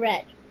light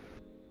red.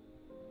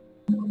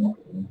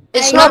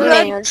 It's I not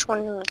literally- me. I just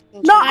want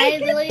to. No, I I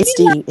literally- It's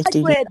Dee Dee. It's Dee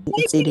Dee. Liquid.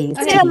 It's Dee Dee. It's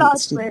Okay. Dee Dee. Yeah,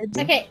 It's Dee Liquid.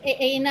 Dee.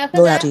 Okay, enough of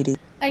Vote out that. Dee Dee.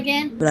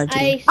 Again, Vote out Dee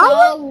I Dee.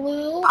 saw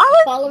Lou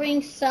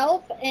following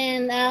Self,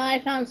 and now I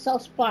found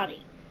Self's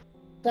body.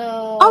 So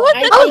was I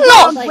the- think I'm it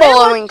not was like-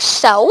 following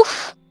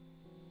self.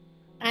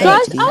 Vote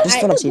out Dee Dee. I- Just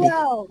I- vote out Dee Dee.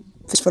 Well,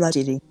 Just vote out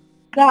Dee Dee.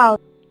 go.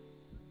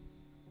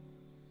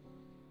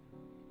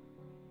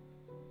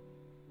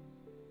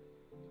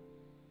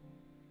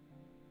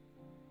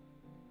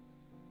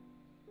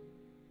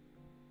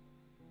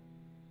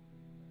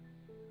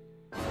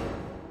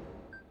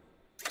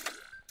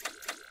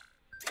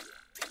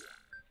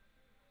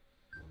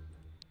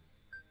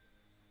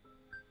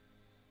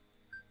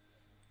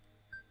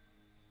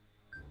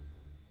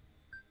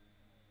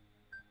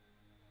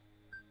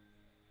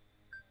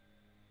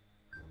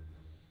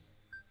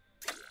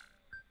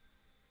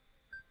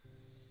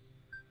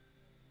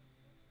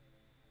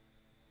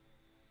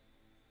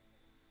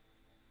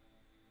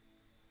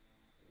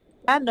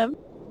 Random.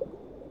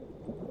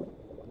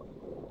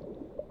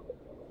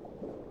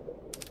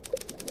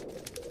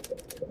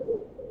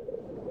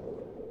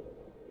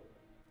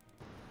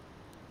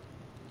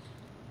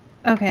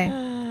 Okay.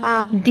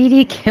 Ah. Dee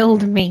Dee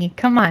killed me.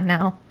 Come on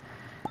now.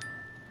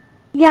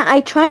 Yeah,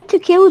 I tried to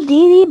kill Dee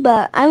Dee,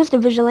 but I was the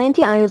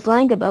vigilante. I was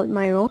lying about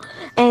my role,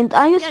 and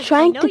I was Yes, I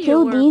trying know to you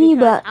kill were, Dee Dee,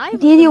 because but I was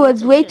Dee Dee the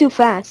was way mortician. too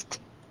fast.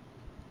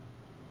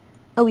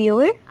 Oh, you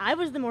were? I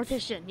was the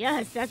mortician.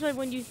 Yes, that's why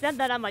when you said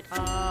that, I'm like,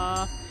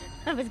 I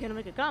was gonna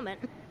make a comment.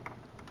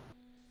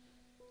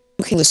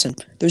 Okay, listen.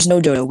 There's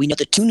no dodo. We know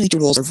the two leader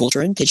roles are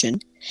Vulture and Pigeon.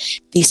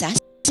 The assassin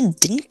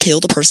didn't kill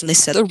the person they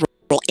said the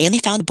role, and they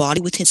found the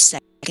body within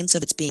seconds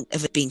of it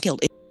being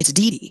killed. It's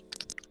Dee Dee.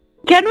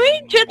 Can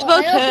we just Well,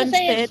 vote I also her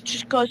say it's-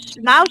 instead? Because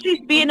now she's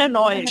being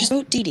annoying. Just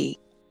vote Dee Dee.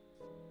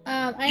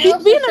 I She's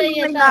also being say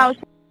annoying it's now.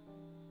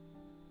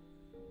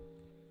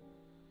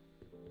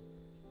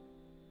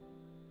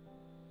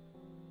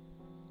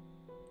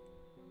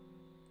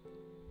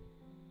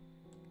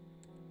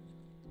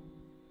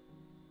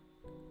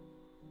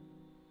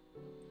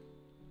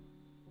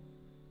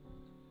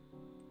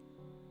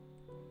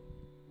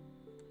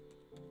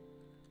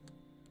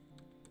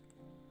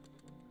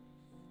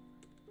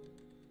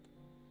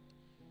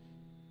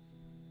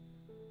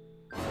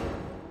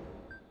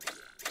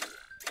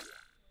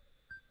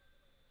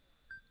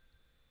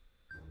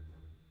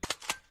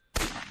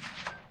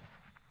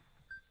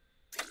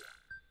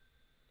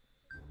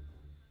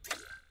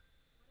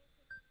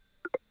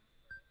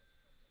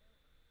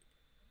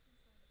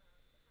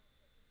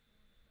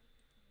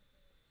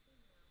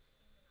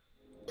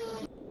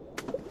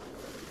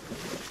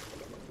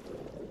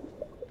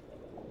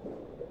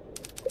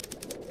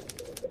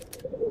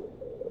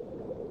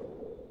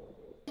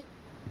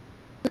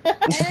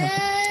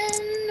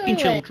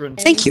 Children.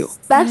 Thank you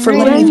Best for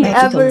letting me win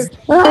thank you.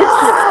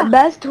 ever.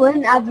 Best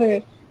win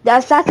ever. The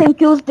assassin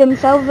kills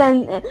themselves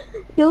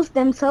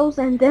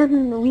and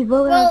then we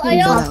vote Well, out the I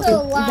imposter.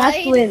 also lied.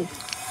 Best win.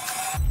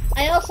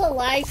 I also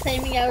lied,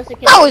 claiming I was a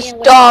Canadian. That was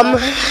when dumb.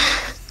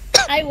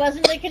 I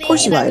wasn't a Canadian.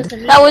 course you I lied. was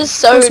a That was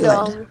so Of course you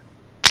lied. dumb.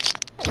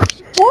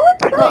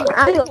 Well,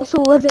 I also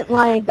wasn't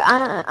lying.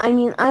 I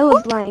mean, I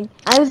was lying.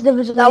 I was the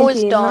vigilante, That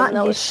was dumb. not That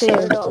the was so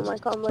sheriff. dumb. I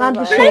can't Not believe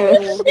the I sheriff.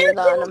 didn't do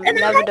that, and I'm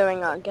never doing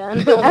that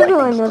again. Oh my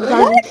Everyone was God.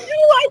 lying. Why do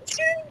I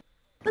choose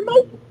the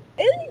most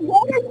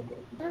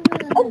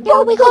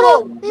Yeah, we got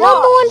a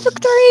 #1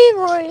 victory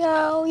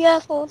royale. Yeah,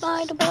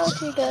 Fortnite about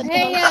to get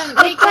Hey, done.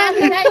 hey, Cass,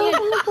 is that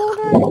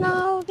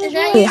you? Is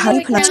that Wait, you, how do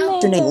you new pronounce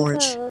account? your name,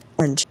 Orange?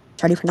 Orange.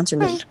 How do you pronounce your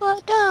name? Orange,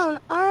 what down?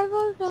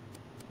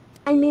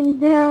 I mean,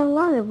 there are a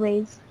lot of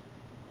ways,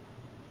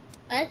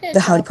 I said The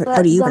how so. do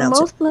but you the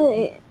pronounce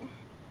it?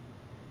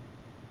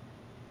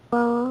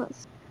 well,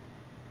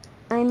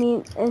 I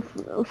mean, if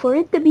for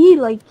it to be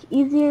like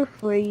easier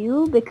for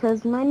you,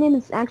 because my name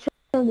is actually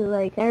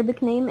like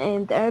Arabic name,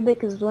 and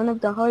Arabic is one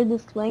of the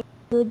hardest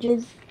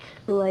languages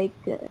to like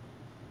No,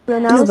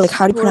 but like pronounce.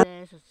 how do you pronounce?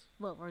 This is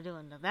what we're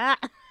doing to that.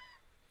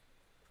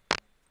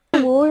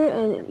 War,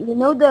 you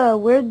know the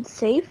word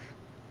safe?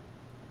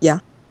 Yeah.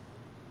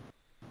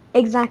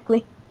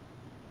 Exactly,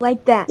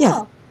 like that. Yeah.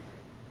 Oh,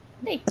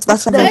 hey,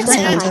 That's what the I've been that's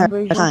saying the an French I. entire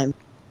version. time,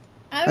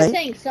 I was right?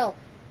 saying so.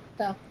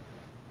 So.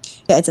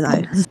 Yeah, it's an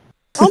I.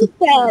 So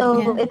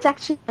Yeah. it's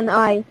actually an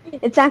I.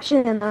 It's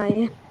actually an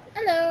I.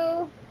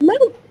 Hello. No,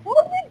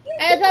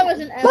 I thought it was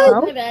an L.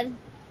 well, My bad.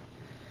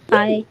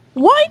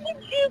 why did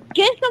you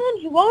get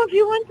someone's wall if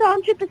you weren't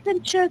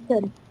 100%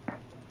 certain?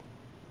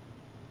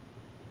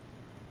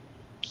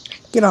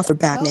 Get off their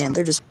back, Oh. man.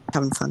 They're just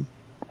having fun.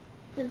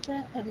 Is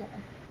that?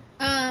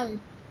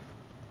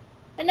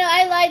 But no,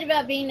 I lied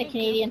about being a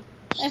Canadian.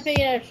 I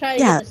figured I'd try to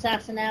get Yeah, an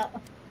assassin out.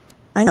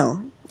 I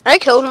know. I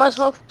killed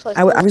myself. So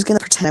I was gonna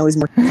pretend I was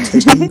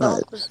mortician,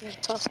 but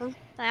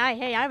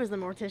Hey, I was the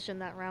mortician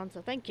that round,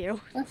 so thank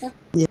you.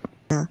 yeah,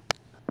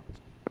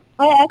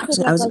 I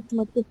actually I don't was like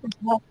much different.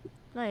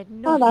 I had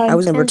no. Hold I on.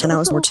 was gonna And pretend I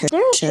was also,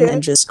 there are mortician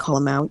and sheriffs. just call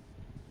him out.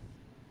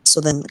 So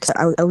then, cause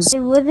I was It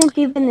wasn't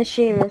even the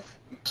sheriff.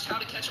 I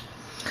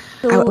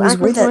So was I'm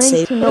worried that going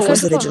Safe to know was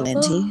what's the going on.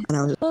 vigilante, and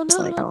I was just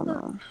like, I don't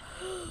know.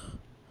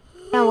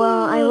 Yeah,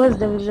 well, I was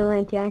the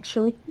vigilante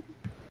actually,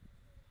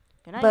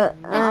 Can I but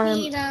not?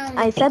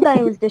 I said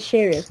I was the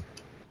sheriff.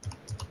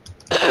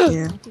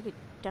 Yeah. If you could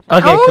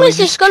definitely. Okay, How can long we is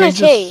this just gonna change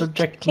the take?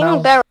 subject King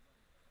now? Barrel.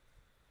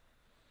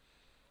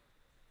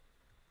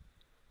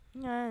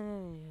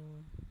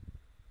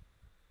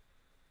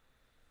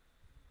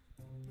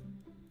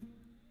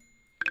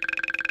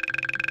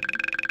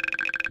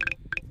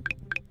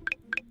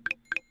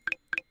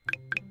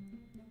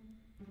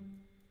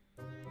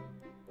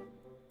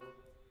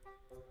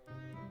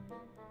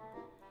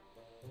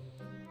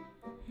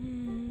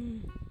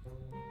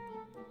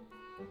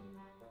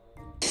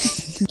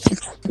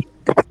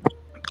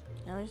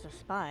 Now there's a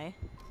spy.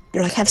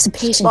 You're like, have some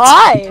patience.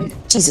 Why?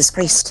 Jesus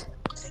Christ.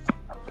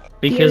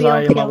 Because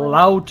I am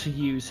allowed to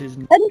use his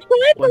I'm sorry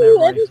for whenever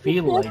you I ever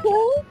feel like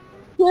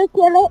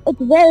it.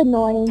 It's very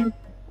annoying.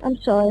 I'm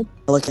sorry.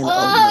 Pelican, oh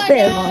Oh no.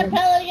 Very no, annoying.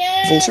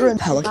 Pelican! Vulture and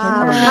Pelican?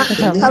 Are you Not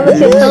kidding me?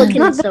 Pelican, Really?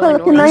 not the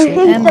Pelican. I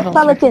hate the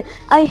Pelican.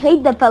 I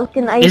hate the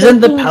Pelican. I Isn't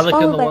hate the being pelican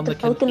swallowed the by one the that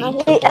can Pelican. I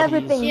eat the hate bodies?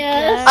 everything.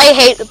 Yes. I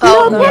hate the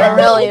Pelican. No, I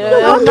really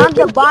do. not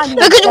the body.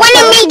 Because The when a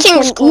Pelican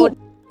meeting's can called,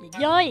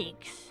 Yikes!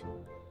 eat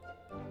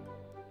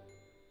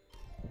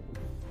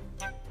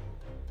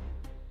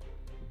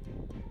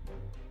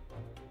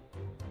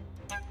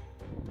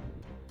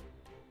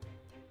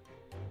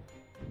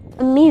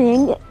a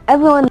meeting.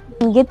 Everyone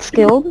gets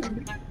killed.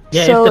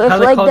 Yeah, So if the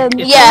like pelican,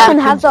 the if Yeah, person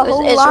has a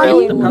whole it's army.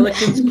 really if the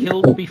pelican's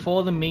killed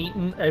before the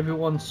meeting,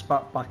 everyone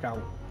spat back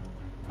out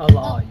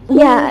alive.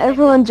 Yeah,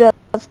 everyone just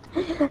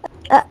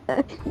uh,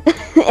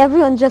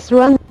 everyone just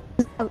runs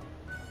out.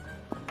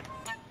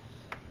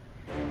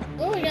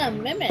 Oh, we got a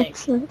mimic.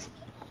 Excellent.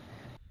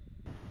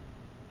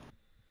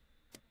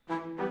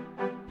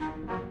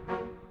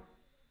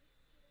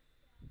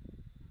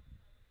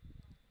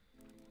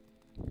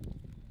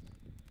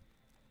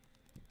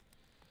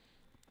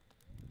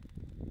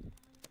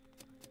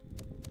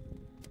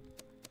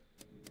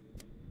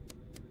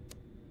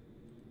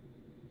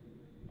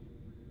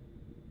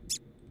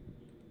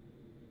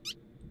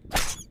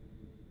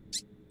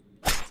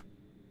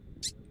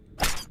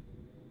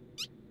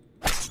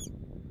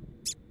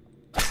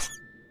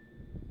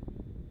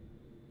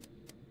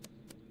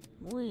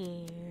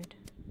 Weird.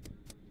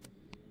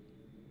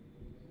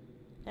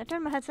 Did I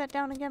turn my headset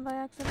down again by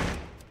accident?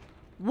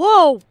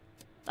 Whoa!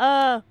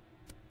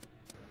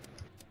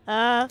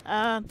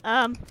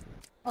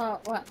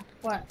 What?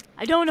 What?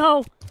 I don't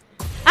know.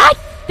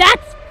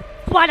 That's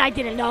what I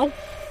didn't know.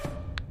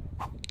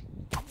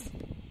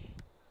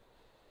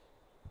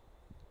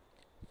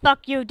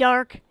 Fuck you,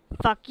 Dark.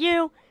 Fuck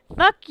you.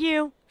 Fuck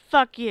you.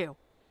 Fuck you.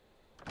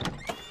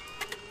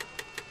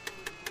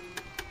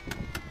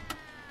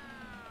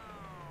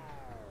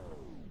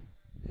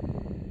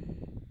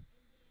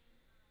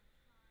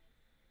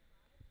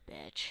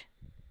 Bitch.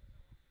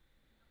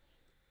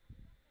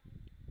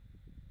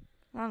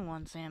 Wrong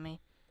one, Sammy.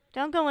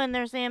 Don't go in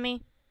there,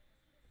 Sammy.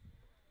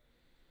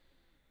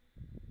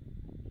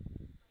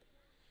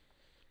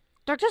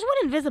 Dark just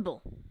went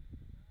invisible.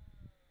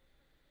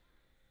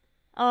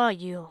 Oh,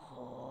 you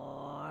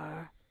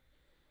whore.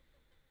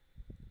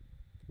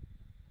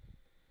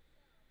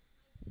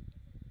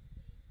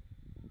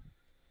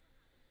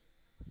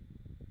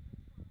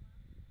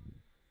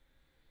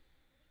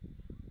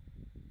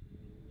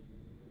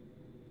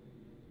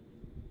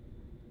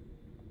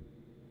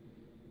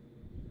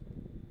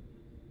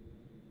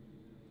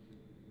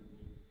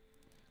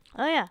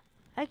 Oh yeah,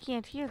 I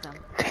can't hear them.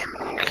 Damn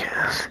you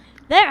guys.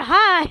 They're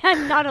high.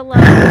 I'm not alone.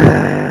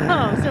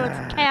 Oh, so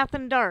it's Kath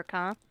and Dark,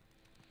 huh?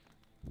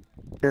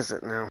 Is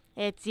it now?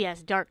 It's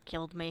yes. Dark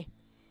killed me.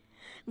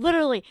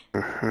 Literally,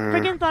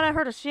 friggin' thought I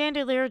heard a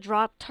chandelier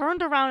drop.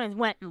 Turned around and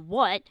went,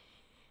 "What?"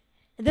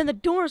 And then the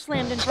door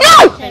slammed in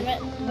front of me.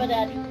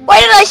 Why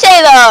did I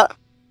say that?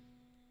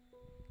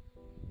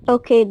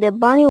 Okay, the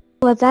bunny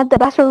was at the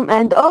bathroom,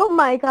 and oh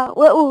my god,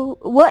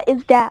 what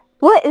is that?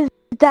 What is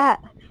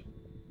that?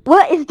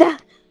 What is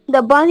that?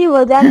 The bunny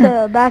was at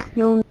the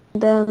bathroom,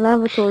 the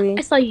lavatory.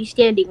 I saw you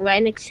standing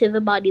right next to the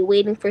body,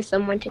 waiting for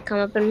someone to come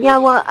up and Yeah,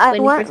 well, I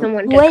waiting want. for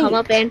someone to Wait, come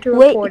up and to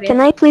wait. report Can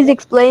it. I please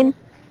explain?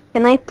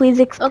 Can I please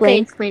explain? Okay,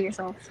 explain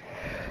yourself.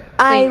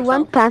 I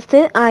went past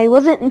it. I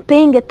wasn't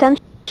paying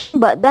attention,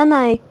 but then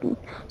I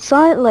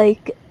saw it,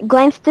 like,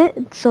 glanced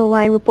it, so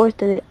I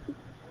reported it.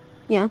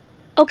 Yeah.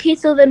 Okay,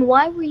 so then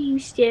why were you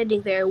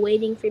standing there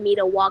waiting for me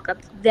to walk up?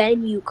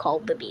 Then you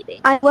called the meeting.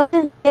 I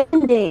wasn't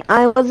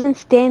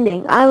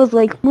standing. I was,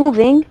 like,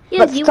 moving, Yes,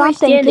 but you were stopped and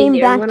standing came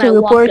there. back When to I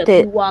walked report up,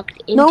 it. you walked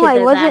into No, I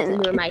the wasn't. bathroom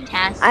where my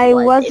task I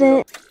was.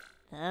 wasn't.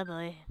 Oh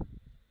boy.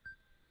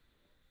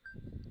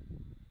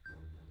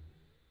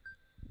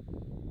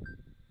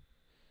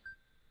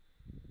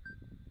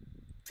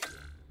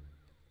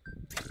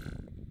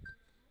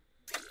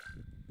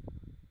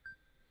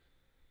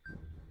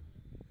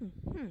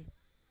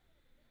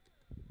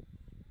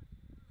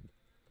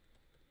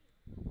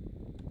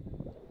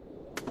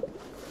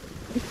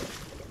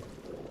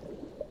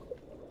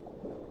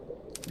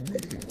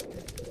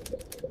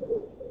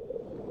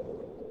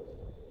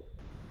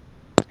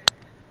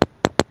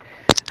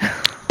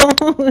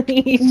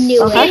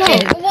 Knew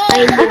it.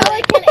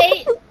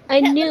 I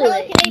knew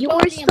it. You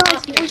were So.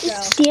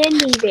 just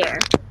standing there.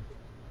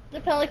 The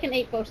Pelican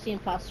ate both the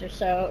imposter,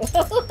 so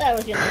that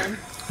was your name.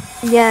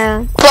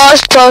 Yeah.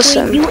 First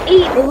person. Wait, you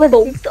ate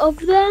both of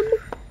them?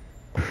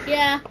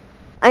 Yeah.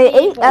 I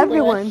ate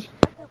everyone.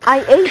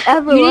 I ate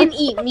everyone. You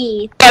didn't eat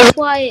me. That's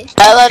why.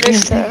 That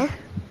is true.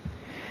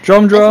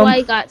 Drum. That's why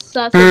I got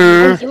sus at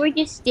you, because you were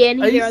just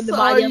standing there on the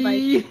body of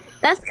like.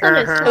 That's kind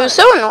of It was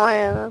sus. so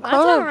annoying. That's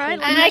alright.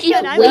 I was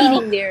just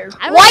waiting there.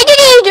 Why did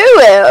you do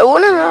it? I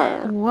wanna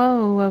know.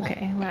 Whoa,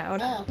 okay,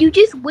 loud. You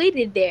just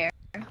waited there.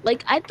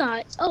 Like, I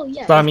thought, oh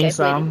yeah, Sammy, this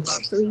guy's waiting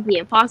there, so he's the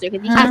imposter,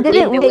 because he's I just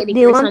didn't waiting there wait. waiting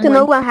Do you for want to someone.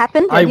 know what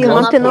happened? I Do you was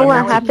want to know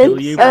what planning to happened?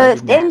 kill you, but I did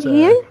Stand not,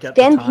 here, get the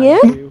stand time here,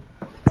 to.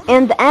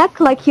 and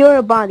act like you're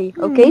a body,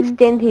 okay?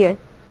 Stand here.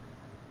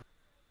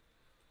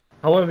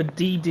 However,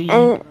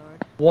 DD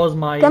was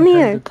my come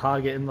intended here.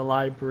 target in the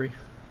library.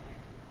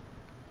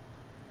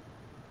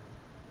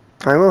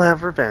 I will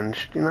have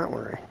revenge. Do not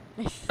worry.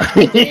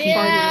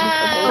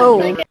 Yeah.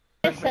 Oh.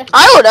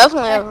 I would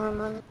definitely have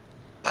remembered.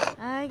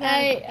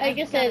 I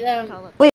guess that Wait.